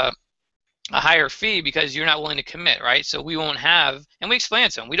pay a higher fee because you're not willing to commit, right? So we won't have, and we explain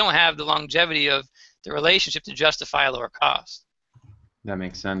it to them, we don't have the longevity of the relationship to justify a lower cost. That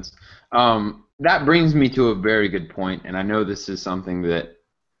makes sense. That brings me to a very good point, and I know this is something that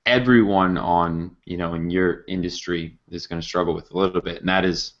everyone in your industry is going to struggle with a little bit, and that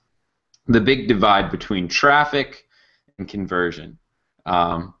is the big divide between traffic and conversion.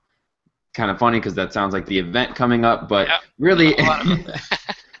 Kind of funny because that sounds like the event coming up, but yeah, really,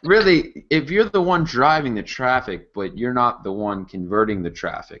 really, if you're the one driving the traffic, but you're not the one converting the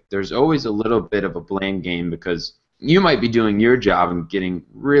traffic, there's always a little bit of a blame game because you might be doing your job and getting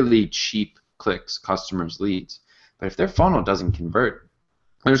really cheap clicks, customers' leads. But if their funnel doesn't convert,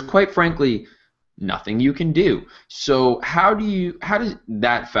 there's quite frankly nothing you can do. So how does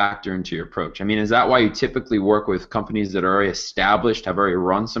that factor into your approach? I mean, is that why you typically work with companies that are already established, have already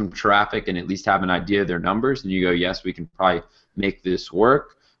run some traffic, and at least have an idea of their numbers, and you go, yes, we can probably make this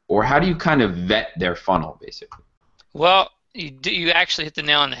work? Or how do you kind of vet their funnel, basically? Well, you actually hit the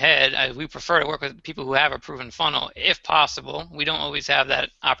nail on the head. We prefer to work with people who have a proven funnel, if possible. We don't always have that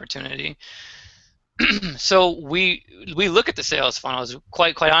opportunity. So we look at the sales funnels.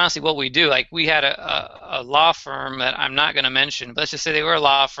 Quite honestly, what we do, like we had a law firm that I'm not going to mention, but let's just say they were a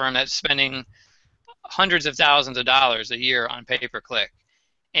law firm that's spending hundreds of thousands of dollars a year on pay-per-click,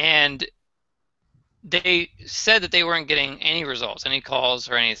 and they said that they weren't getting any results, any calls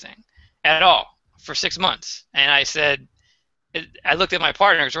or anything at all for 6 months. And I said, I looked at my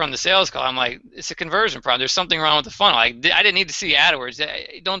partners who were on the sales call. I'm like, it's a conversion problem. There's something wrong with the funnel. I didn't need to see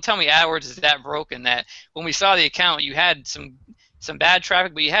AdWords. Don't tell me AdWords is that broken that when we saw the account, you had some bad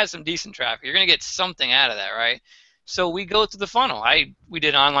traffic, but you had some decent traffic. You're going to get something out of that, right? So we go through the funnel. We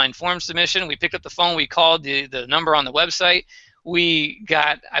did an online form submission. We picked up the phone. We called the number on the website.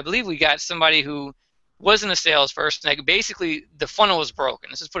 I believe we got somebody who wasn't a salesperson. Like basically, the funnel was broken.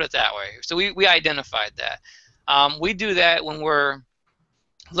 Let's just put it that way. So we identified that. We do that when we're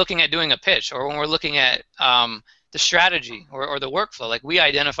looking at doing a pitch or when we're looking at the strategy or the workflow. Like we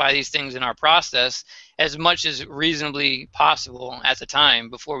identify these things in our process as much as reasonably possible at the time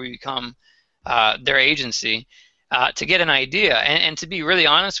before we become their agency to get an idea. And to be really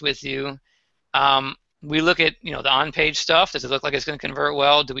honest with you, we look at the on-page stuff. Does it look like it's going to convert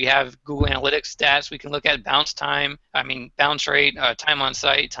well? Do we have Google Analytics stats? We can look at bounce rate, time on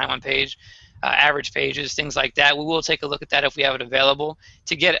site, time on page. Average pages, things like that. We will take a look at that if we have it available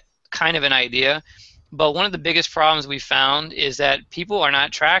to get kind of an idea. But one of the biggest problems we found is that people are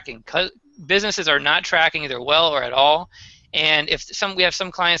not tracking. Businesses are not tracking either well or at all. And we have some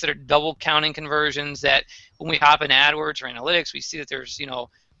clients that are double counting conversions that when we hop in AdWords or analytics, we see that there's,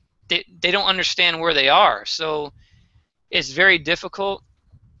 they don't understand where they are. So it's very difficult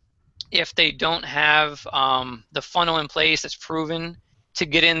if they don't have the funnel in place that's proven to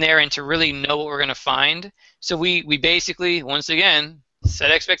get in there and to really know what we're going to find. So we basically, once again,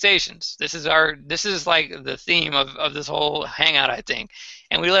 set expectations. This is like the theme of this whole hangout, I think.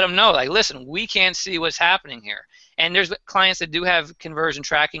 And we let them know, like, listen, we can't see what's happening here. And there's clients that do have conversion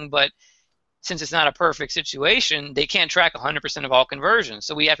tracking, but since it's not a perfect situation, they can't track 100% of all conversions.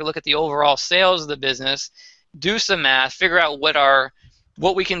 So we have to look at the overall sales of the business, do some math, figure out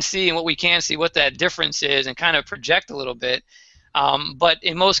what we can see and what we can't see, what that difference is, and kind of project a little bit. But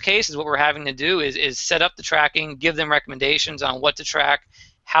in most cases, what we're having to do is set up the tracking, give them recommendations on what to track,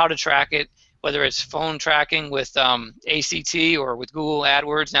 how to track it, whether it's phone tracking with ACT or with Google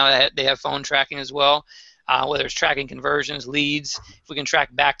AdWords. Now that they have phone tracking as well, whether it's tracking conversions, leads. If we can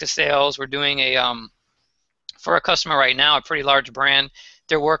track back to sales, we're doing for a customer right now, a pretty large brand.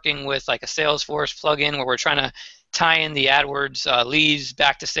 They're working with like a Salesforce plugin where we're trying to tie in the AdWords leads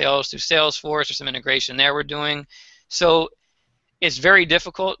back to sales through Salesforce or some integration there we're doing. So it's very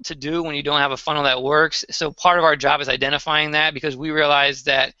difficult to do when you don't have a funnel that works. So part of our job is identifying that because we realize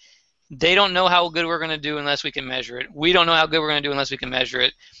that they don't know how good we're going to do unless we can measure it. We don't know how good we're going to do unless we can measure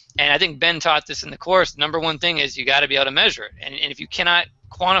it. And I think Ben taught this in the course. The number one thing is you got to be able to measure it. And if you cannot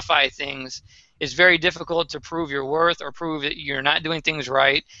quantify things, it's very difficult to prove your worth or prove that you're not doing things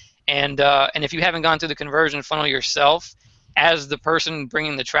right. And if you haven't gone through the conversion funnel yourself as the person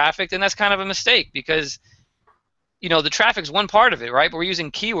bringing the traffic, then that's kind of a mistake because the traffic's one part of it, right? But we're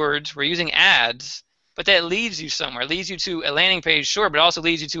using keywords, we're using ads, but that leads you somewhere. It leads you to a landing page, sure, but it also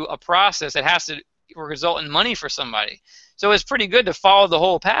leads you to a process that has to result in money for somebody. So it's pretty good to follow the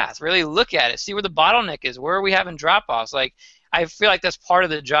whole path, really look at it, see where the bottleneck is, where are we having drop-offs. Like, I feel like that's part of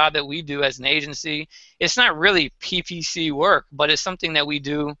the job that we do as an agency. It's not really PPC work, but it's something that we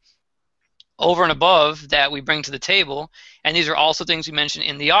do over and above that we bring to the table. And these are also things we mentioned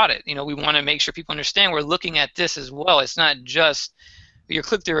in the audit. You know, we want to make sure people understand we're looking at this as well. It's not just your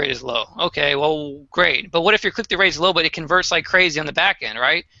click-through rate is low. Okay, well, great. But what if your click-through rate is low, but it converts like crazy on the back end,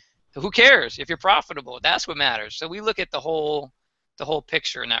 right? So who cares if you're profitable? That's what matters. So we look at the whole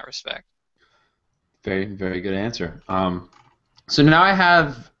picture in that respect. Very, very good answer. So now I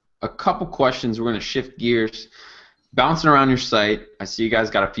have a couple questions. We're going to shift gears, bouncing around your site. I see you guys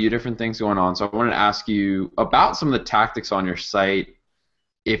got a few different things going on. So I wanted to ask you about some of the tactics on your site.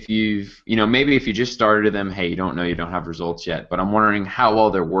 If you've, maybe if you just started them, hey, you don't know, you don't have results yet, but I'm wondering how well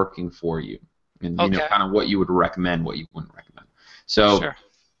they're working for you, and kind of what you would recommend, what you wouldn't recommend. So sure.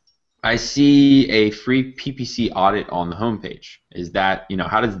 I see a free PPC audit on the homepage. Is that,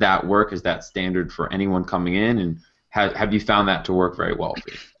 how does that work? Is that standard for anyone coming in, and have you found that to work very well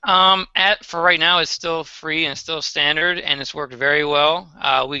for you? For right now, it's still free and still standard, and it's worked very well.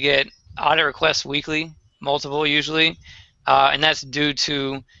 We get audit requests weekly, multiple usually. And that's due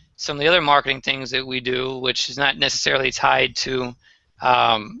to some of the other marketing things that we do, which is not necessarily tied to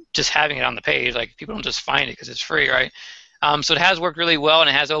just having it on the page. Like, people don't just find it because it's free, right? So it has worked really well, and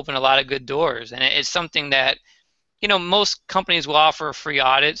it has opened a lot of good doors. And it's something that, most companies will offer a free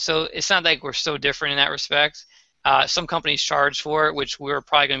audit, so it's not like we're so different in that respect. Some companies charge for it, which we're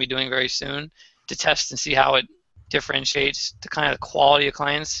probably going to be doing very soon, to test and see how it differentiates the kind of quality of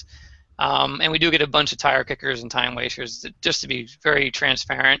clients. And we do get a bunch of tire kickers and time wasters, just to be very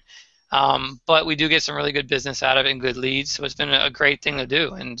transparent. But we do get some really good business out of it and good leads, so it's been a great thing to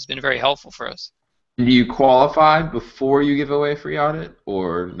do, and it's been very helpful for us. Do you qualify before you give away a free audit,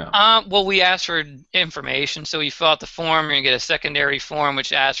 or no? Well, we ask for information, so you fill out the form, and you get a secondary form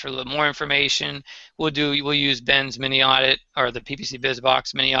which asks for a little more information. We'll use Ben's mini audit, or the PPC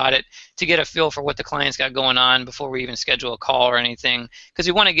BizBox mini audit, to get a feel for what the client's got going on before we even schedule a call or anything, because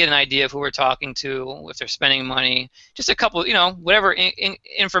we want to get an idea of who we're talking to, if they're spending money, just a couple, whatever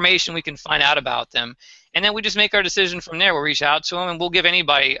information we can find out about them. And then we just make our decision from there. We'll reach out to them, and we'll give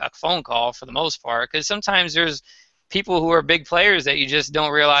anybody a phone call for the most part, because sometimes there's people who are big players that you just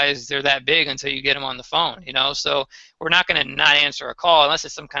don't realize they're that big until you get them on the phone, So we're not going to not answer a call unless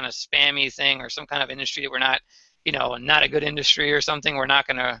it's some kind of spammy thing or some kind of industry that we're not, not a good industry or something.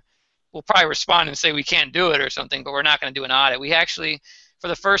 We'll probably respond and say we can't do it or something, but we're not going to do an audit. We actually, for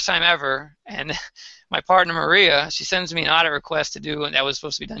the first time ever, and my partner Maria, she sends me an audit request to do, and that was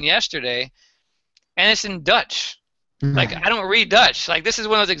supposed to be done yesterday, and it's in Dutch. Like, I don't read Dutch. Like, this is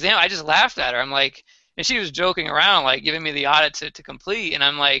one of those examples. I just laughed at her. I'm like, and she was joking around, like, giving me the audit to complete, and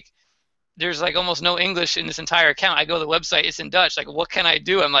I'm like, there's like almost no English in this entire account. I go to the website, it's in Dutch. Like, what can I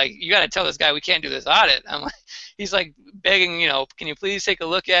do? I'm like, you got to tell this guy we can't do this audit. I'm like, he's like begging, can you please take a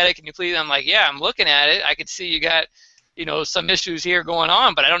look at it? Can you please? I'm like, yeah, I'm looking at it. I could see you got, some issues here going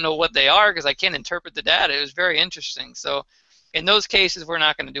on, but I don't know what they are because I can't interpret the data. It was very interesting. So in those cases, we're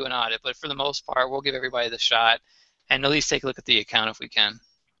not going to do an audit, but for the most part, we'll give everybody the shot and at least take a look at the account if we can.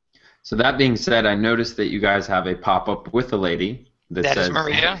 So that being said, I noticed that you guys have a pop-up with a lady that says, is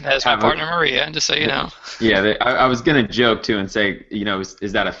Maria. That is my partner Maria, just so you know. Yeah, I was going to joke too and say,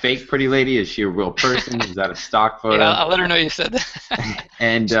 is that a fake pretty lady? Is she a real person? Is that a stock photo? Yeah, I'll let her know you said that.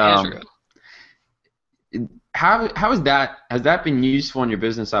 And has that been useful in your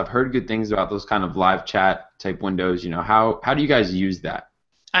business? I've heard good things about those kind of live chat type windows. How do you guys use that?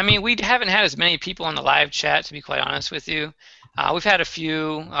 I mean, we haven't had as many people on the live chat, to be quite honest with you. We've had a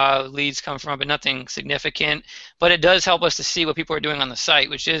few leads come from it, but nothing significant. But it does help us to see what people are doing on the site,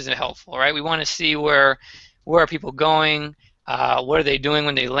 which is helpful, right? We want to see where are people going, what are they doing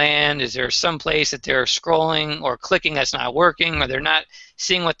when they land, is there some place that they're scrolling or clicking that's not working, or they're not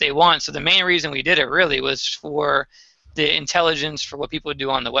seeing what they want. So the main reason we did it really was for the intelligence for what people do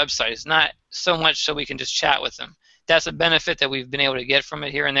on the website. It's not so much so we can just chat with them. That's a benefit that we've been able to get from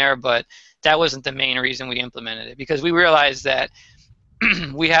it here and there, but that wasn't the main reason we implemented it, because we realized that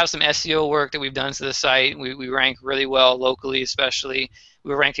we have some SEO work that we've done to the site. We rank really well locally, especially.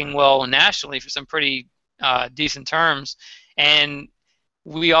 We were ranking well nationally for some pretty decent terms, and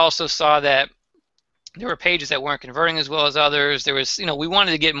we also saw that there were pages that weren't converting as well as others. There was, we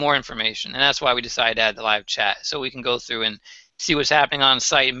wanted to get more information, and that's why we decided to add the live chat, so we can go through and see what's happening on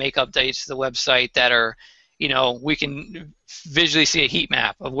site and make updates to the website that are, we can visually see a heat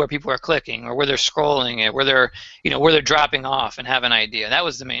map of where people are clicking or where they're scrolling and where they're dropping off and have an idea. That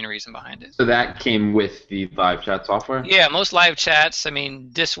was the main reason behind it. So that came with the live chat software? Yeah, most live chats. I mean,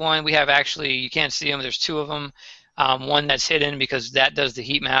 this one we have actually, you can't see them. There's two of them. One that's hidden because that does the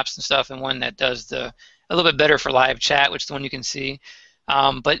heat maps and stuff, and one that does a little bit better for live chat, which is the one you can see.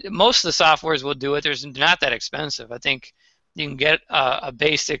 But most of the softwares will do it. They're not that expensive. I think you can get a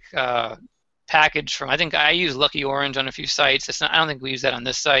basic package from, I think I use Lucky Orange on a few sites. It's not, I don't think we use that on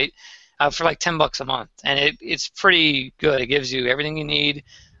this site, for like $10 a month, and it's pretty good. It gives you everything you need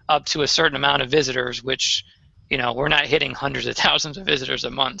up to a certain amount of visitors, which, you know, we're not hitting hundreds of thousands of visitors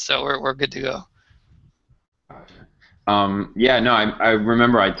a month, so we're good to go. Yeah, no, I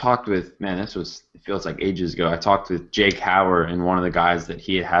remember I talked with, man, it feels like ages ago. I talked with Jake Hauer, and one of the guys that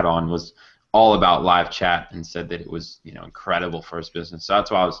he had on was all about live chat and said that it was, you know, incredible for his business. So that's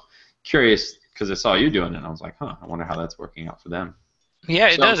why I was curious, because I saw you doing it, and I was like, huh, I wonder how that's working out for them. Yeah,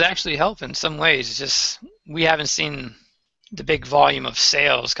 it does actually help in some ways. It's just we haven't seen the big volume of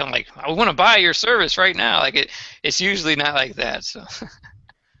sales come like, I want to buy your service right now. Like it's usually not like that. So.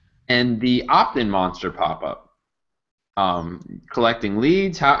 And the opt-in monster pop-up, collecting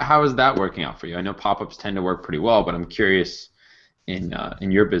leads, how is that working out for you? I know pop-ups tend to work pretty well, but I'm curious in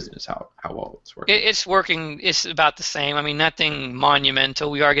your business how well it's working. It's working. It's about the same. I mean, nothing monumental.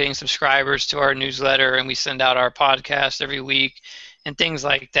 We are getting subscribers to our newsletter, and we send out our podcast every week and things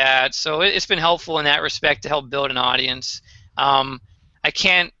like that. So it's been helpful in that respect to help build an audience. I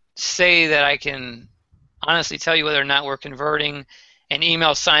can't say that I can honestly tell you whether or not we're converting an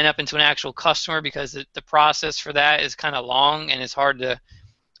email sign up into an actual customer, because the process for that is kind of long and it's hard to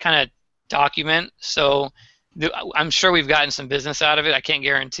kind of document. So I'm sure we've gotten some business out of it. I can't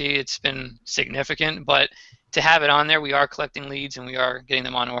guarantee it's been significant, but to have it on there, we are collecting leads and we are getting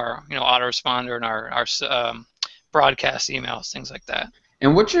them onto our, you know, autoresponder and our broadcast emails, things like that.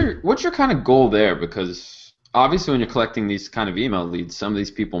 And what's your kind of goal there? Because obviously when you're collecting these kind of email leads, some of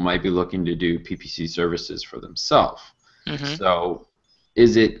these people might be looking to do PPC services for themselves. Mm-hmm. So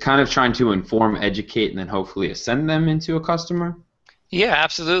is it kind of trying to inform, educate, and then hopefully ascend them into a customer? Yeah,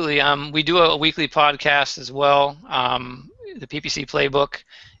 absolutely. We do a weekly podcast as well, the PPC Playbook.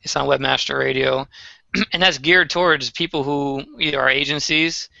 It's on Webmaster Radio, and that's geared towards people who either are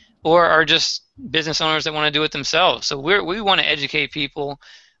agencies or are just business owners that want to do it themselves. So we want to educate people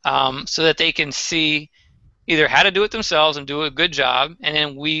so that they can see either how to do it themselves and do a good job, and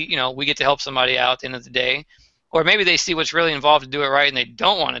then we get to help somebody out at the end of the day. Or maybe they see what's really involved to do it right and they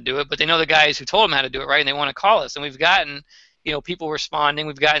don't want to do it, but they know the guys who told them how to do it right and they want to call us. And we've gotten, you know, people responding.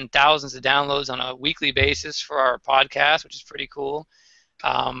 We've gotten thousands of downloads on a weekly basis for our podcast, which is pretty cool.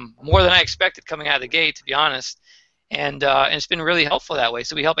 More than I expected coming out of the gate, to be honest. And it's been really helpful that way.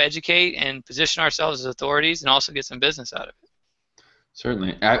 So we help educate and position ourselves as authorities and also get some business out of it.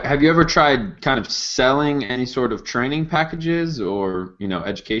 Certainly. Have you ever tried kind of selling any sort of training packages or, you know,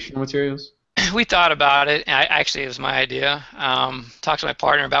 educational materials? We thought about it. Actually, it was my idea. Talked to my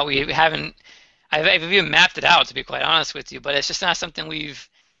partner about. I've even mapped it out, to be quite honest with you, but it's just not something we've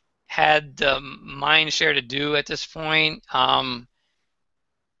had the mind share to do at this point.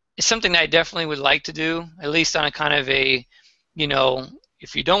 It's something that I definitely would like to do, at least on a kind of a, you know,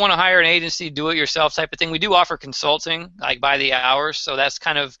 if you don't want to hire an agency, do it yourself type of thing. We do offer consulting, like by the hour, so that's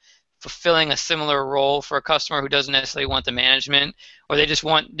kind of fulfilling a similar role for a customer who doesn't necessarily want the management, or they just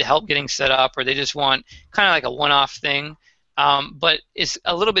want the help getting set up, or they just want kind of like a one-off thing. But it's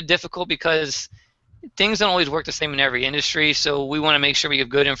a little bit difficult because things don't always work the same in every industry, so we want to make sure we give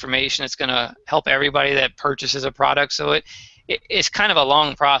good information that's going to help everybody that purchases a product. So it's kind of a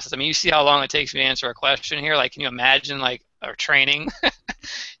long process. I mean, you see how long it takes me to answer a question here. Like, can you imagine, like, our training?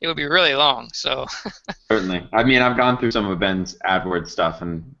 It would be really long. So certainly. I mean, I've gone through some of Ben's AdWords stuff,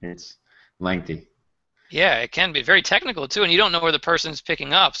 and it's lengthy. Yeah, it can be very technical too, and you don't know where the person's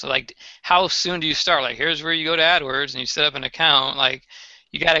picking up. So, like, how soon do you start? Like, here's where you go to AdWords and you set up an account. Like,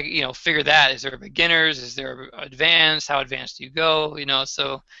 you got to, you know, figure that. Is there beginners? Is there advanced? How advanced do you go? You know,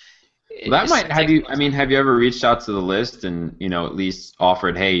 so. Well, that might have you. I mean, have you ever reached out to the list and, you know, at least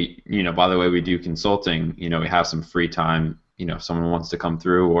offered, hey, you know, by the way, we do consulting. You know, we have some free time. You know, if someone wants to come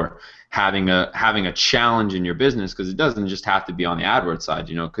through, or having a challenge in your business, because it doesn't just have to be on the AdWords side.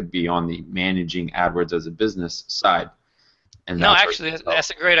 You know, it could be on the managing AdWords as a business side. And no, actually,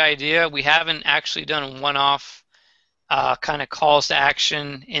 that's a great idea. We haven't actually done one-off kind of calls to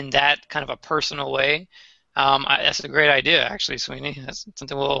action in that kind of a personal way. That's a great idea, actually, Sweeney. That's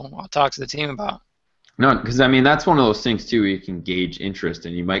something I'll talk to the team about. No, because I mean that's one of those things too where you can gauge interest,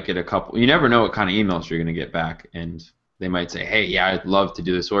 and you might get a couple. You never know what kind of emails you're going to get back, and they might say, "Hey, yeah, I'd love to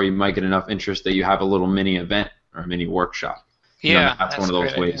do this," or you might get enough interest that you have a little mini event or a mini workshop. Yeah, you know, that's one of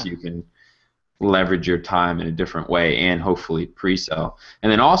those ways you can leverage your time in a different way and hopefully pre-sell.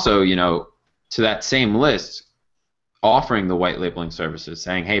 And then also, you know, to that same list, offering the white labeling services,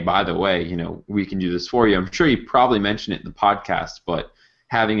 saying, hey, by the way, you know, we can do this for you. I'm sure you probably mentioned it in the podcast, but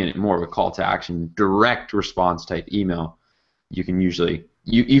having it more of a call to action, direct response type email, you can usually,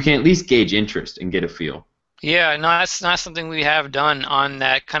 you can at least gauge interest and get a feel. Yeah, no, that's not something we have done on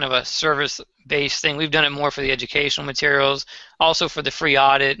that kind of a service based thing. We've done it more for the educational materials, also for the free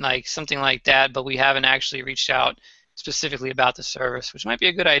audit, like something like that, but we haven't actually reached out specifically about the service, which might be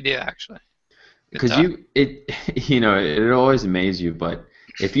a good idea, actually. Good Because thought. it always amazes you, but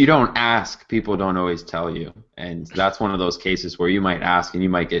if you don't ask, people don't always tell you, and that's one of those cases where you might ask and you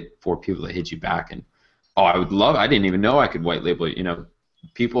might get 4 people that hit you back, and oh, I didn't even know I could white label it.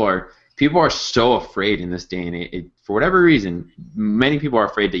 People are so afraid in this day and age. For whatever reason, many people are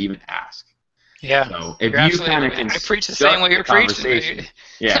afraid to even ask. Yeah, So if you're you absolutely. kind of can I preach the same way you're preaching.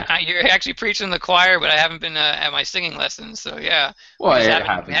 yeah. You're actually preaching the choir, but I haven't been at my singing lessons, so yeah, Well, we just it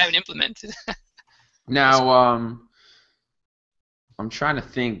haven't happens. implemented. Now, I'm trying to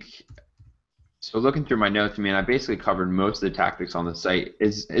think. So looking through my notes, I mean, I basically covered most of the tactics on the site.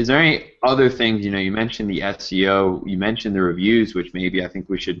 Is there any other things? You mentioned the SEO, you mentioned the reviews, which maybe I think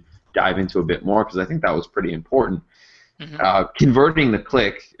we should dive into a bit more because I think that was pretty important. Hmm. Converting the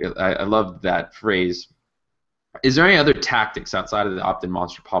click, I love that phrase. Is there any other tactics outside of the opt-in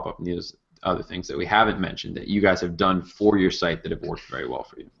monster pop-up news, other things that we haven't mentioned that you guys have done for your site that have worked very well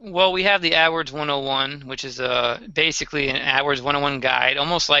for you? Well, we have the AdWords 101, which is basically an AdWords 101 guide,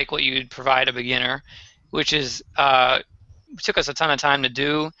 almost like what you'd provide a beginner, which is took us a ton of time to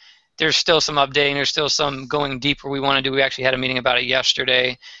do. There's still some updating. There's still some going deeper we want to do. We actually had a meeting about it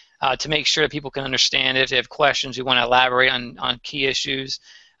yesterday to make sure that people can understand it. If they have questions, we want to elaborate on key issues.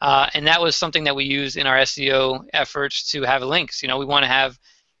 And that was something that we use in our SEO efforts to have links. We want to have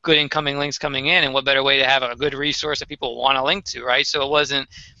good incoming links coming in, and what better way to have a good resource that people want to link to, right? So it wasn't,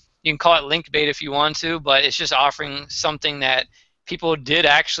 you can call it link bait if you want to, but it's just offering something that people did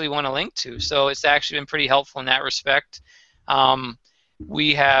actually want to link to. So it's actually been pretty helpful in that respect.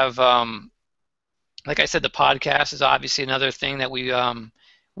 We have, like I said, the podcast is obviously another thing that we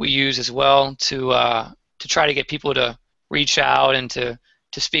use as well to try to get people to reach out and to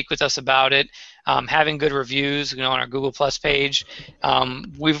speak with us about it. Having good reviews, on our Google Plus page.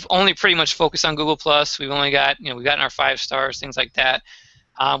 We've only pretty much focused on Google Plus. We've only got, we've gotten our 5 stars, things like that,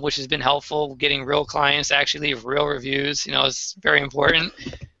 which has been helpful. Getting real clients to actually leave real reviews, is very important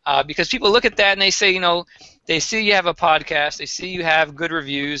because people look at that and they say, they see you have a podcast, they see you have good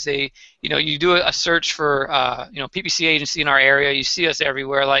reviews, they, you do a search for, PPC agency in our area, you see us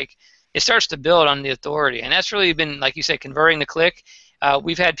everywhere, like it starts to build on the authority, and that's really been, like you said, converting the click.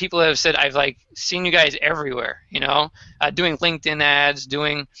 We've had people that have said, I've seen you guys everywhere, doing LinkedIn ads,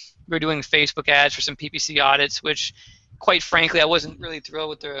 we're doing Facebook ads for some PPC audits, which quite frankly I wasn't really thrilled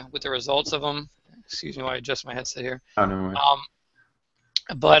with the results of them. Excuse me while I adjust my headset here. Oh, no worries.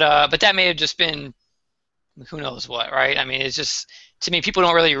 But that may have just been who knows what, right? I mean, it's just, to me, people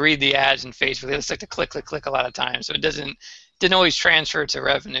don't really read the ads in Facebook. They just like to click a lot of times, so it didn't always transfer to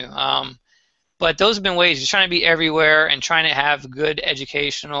revenue. But those have been ways. Just trying to be everywhere and trying to have good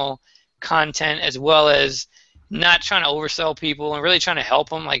educational content, as well as not trying to oversell people and really trying to help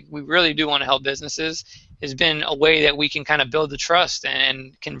them. Like, we really do want to help businesses. Has been a way that we can kind of build the trust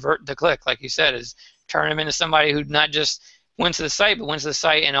and convert the click, like you said, is turn them into somebody who not just went to the site, but went to the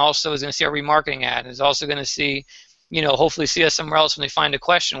site and also is going to see our remarketing ad, and is also going to see, hopefully see us somewhere else when they find a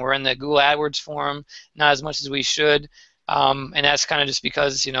question. We're in the Google AdWords forum, not as much as we should. And that's kind of just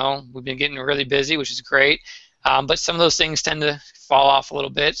because, we've been getting really busy, which is great. But some of those things tend to fall off a little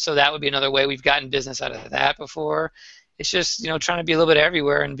bit. So that would be another way we've gotten business out of that before. It's just, trying to be a little bit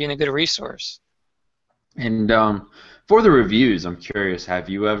everywhere and being a good resource. And for the reviews, I'm curious, have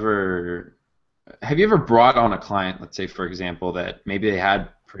you ever brought on a client, let's say, for example, that maybe they had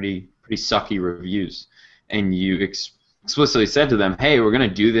pretty sucky reviews, and you explicitly said to them, hey, we're going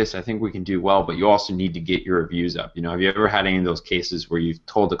to do this, I think we can do well, but you also need to get your reviews up. Have you ever had any of those cases where you've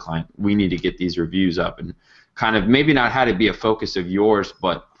told the client, we need to get these reviews up, and kind of maybe not had it be a focus of yours,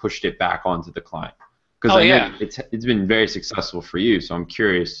 but pushed it back onto the client? Because I know it's been very successful for you, so I'm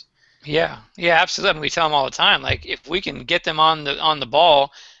curious. Yeah, absolutely. We tell them all the time, like, if we can get them on the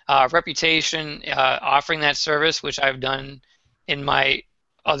ball, reputation, offering that service, which I've done in my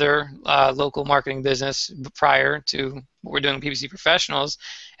other local marketing business prior to what we're doing PPC Professionals,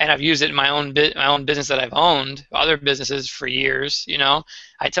 and I've used it in my own business that I've owned, other businesses for years.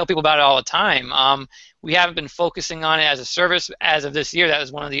 I tell people about it all the time. We haven't been focusing on it as a service as of this year. That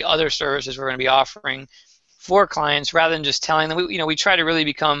was one of the other services we're going to be offering for clients, rather than just telling them. We try to really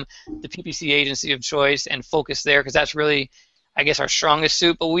become the PPC agency of choice and focus there, because that's really, I guess, our strongest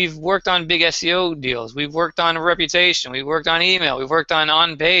suit. But we've worked on big SEO deals. We've worked on reputation. We've worked on email. We've worked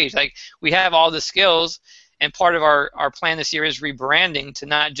on page. Like, we have all the skills, and part of our plan this year is rebranding to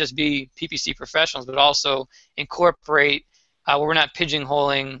not just be PPC Professionals, but also incorporate where we're not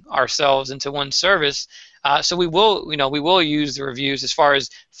pigeonholing ourselves into one service. So we will use the reviews as far as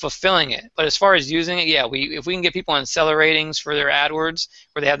fulfilling it. But as far as using it, yeah, if we can get people on seller ratings for their AdWords,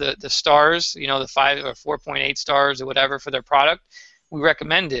 where they have the stars, the 5 or 4.8 stars or whatever for their product, we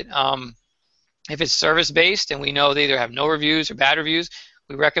recommend it. If it's service-based and we know they either have no reviews or bad reviews,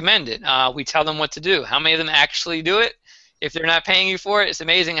 we recommend it. We tell them what to do. How many of them actually do it? If they're not paying you for it, it's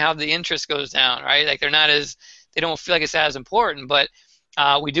amazing how the interest goes down, right? Like they don't feel like it's as important, but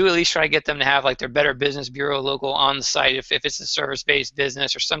we do at least try to get them to have like their Better Business Bureau logo on the site if it's a service-based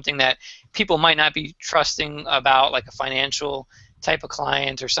business or something that people might not be trusting about, like a financial type of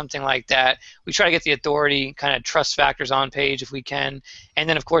client or something like that. We try to get the authority kind of trust factors on page if we can. And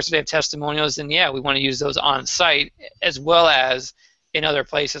then, of course, if they have testimonials, then yeah, we want to use those on site as well as in other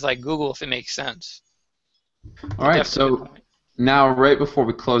places like Google if it makes sense. All right, so now right before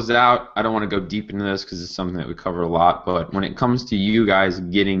we close out, I don't want to go deep into this because it's something that we cover a lot, but when it comes to you guys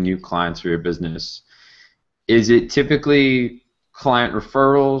getting new clients for your business, is it typically client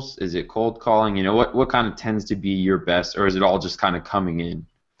referrals? Is it cold calling? What kind of tends to be your best, or is it all just kind of coming in?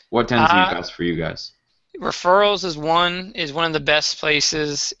 What tends to be best for you guys? Referrals is one of the best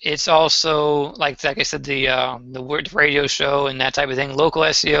places. It's also like I said, the radio show and that type of thing. Local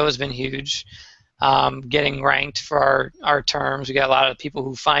SEO has been huge. Getting ranked for our terms. We got a lot of people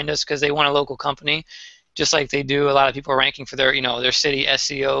who find us because they want a local company, just like they do. A lot of people are ranking for their their city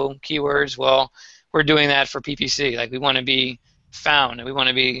SEO keywords. Well, we're doing that for PPC. Like we want to be found, and we want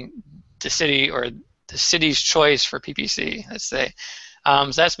to be the city or the city's choice for PPC, let's say.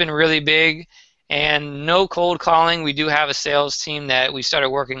 So that's been really big. And no cold calling. We do have a sales team that we started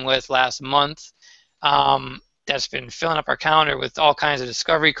working with last month. That's been filling up our calendar with all kinds of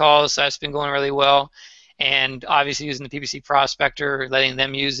discovery calls. So that's been going really well. And obviously using the PPC prospector, letting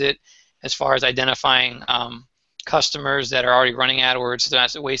them use it as far as identifying customers that are already running AdWords, so they're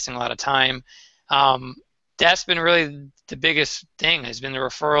not wasting a lot of time. That's been really the biggest thing, has been the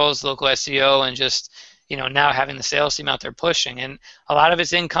referrals, local SEO, and just now having the sales team out there pushing. And a lot of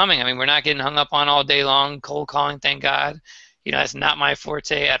it's incoming. I mean, we're not getting hung up on all day long, cold calling, thank God. That's not my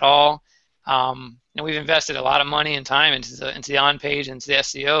forte at all. We've invested a lot of money and time into the on-page, into the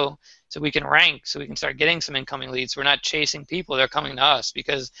SEO, so we can rank, so we can start getting some incoming leads. We're not chasing people, they're coming to us,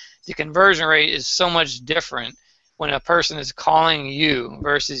 because the conversion rate is so much different when a person is calling you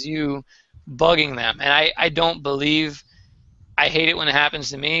versus you bugging them. And I don't believe, I hate it when it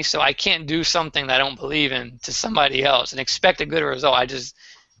happens to me, so I can't do something that I don't believe in to somebody else and expect a good result. I just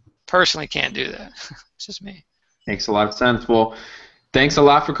personally can't do that. It's just me. Makes a lot of sense. Well, thanks a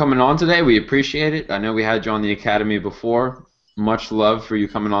lot for coming on today. We appreciate it. I know we had you on the Academy before. Much love for you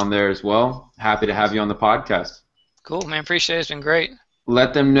coming on there as well. Happy to have you on the podcast. Cool, man. Appreciate it. It's been great.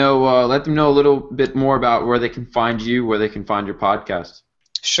 Let them know a little bit more about where they can find you, where they can find your podcast.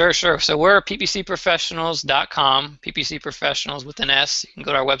 Sure. So we're ppcprofessionals.com, PPC Professionals with an S. You can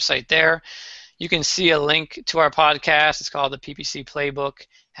go to our website there. You can see a link to our podcast. It's called the PPC Playbook.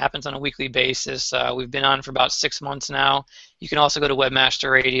 Happens on a weekly basis. We've been on for about 6 months now. You can also go to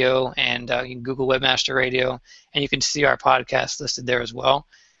Webmaster Radio and you can Google Webmaster Radio, and you can see our podcast listed there as well.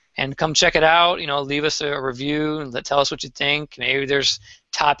 And come check it out. Leave us a review and tell us what you think. Maybe there's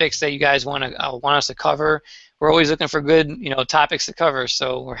topics that you guys want us to cover. We're always looking for good topics to cover.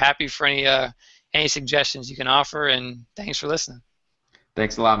 So we're happy for any suggestions you can offer. And thanks for listening.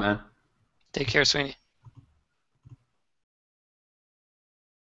 Thanks a lot, man. Take care, Sweeney.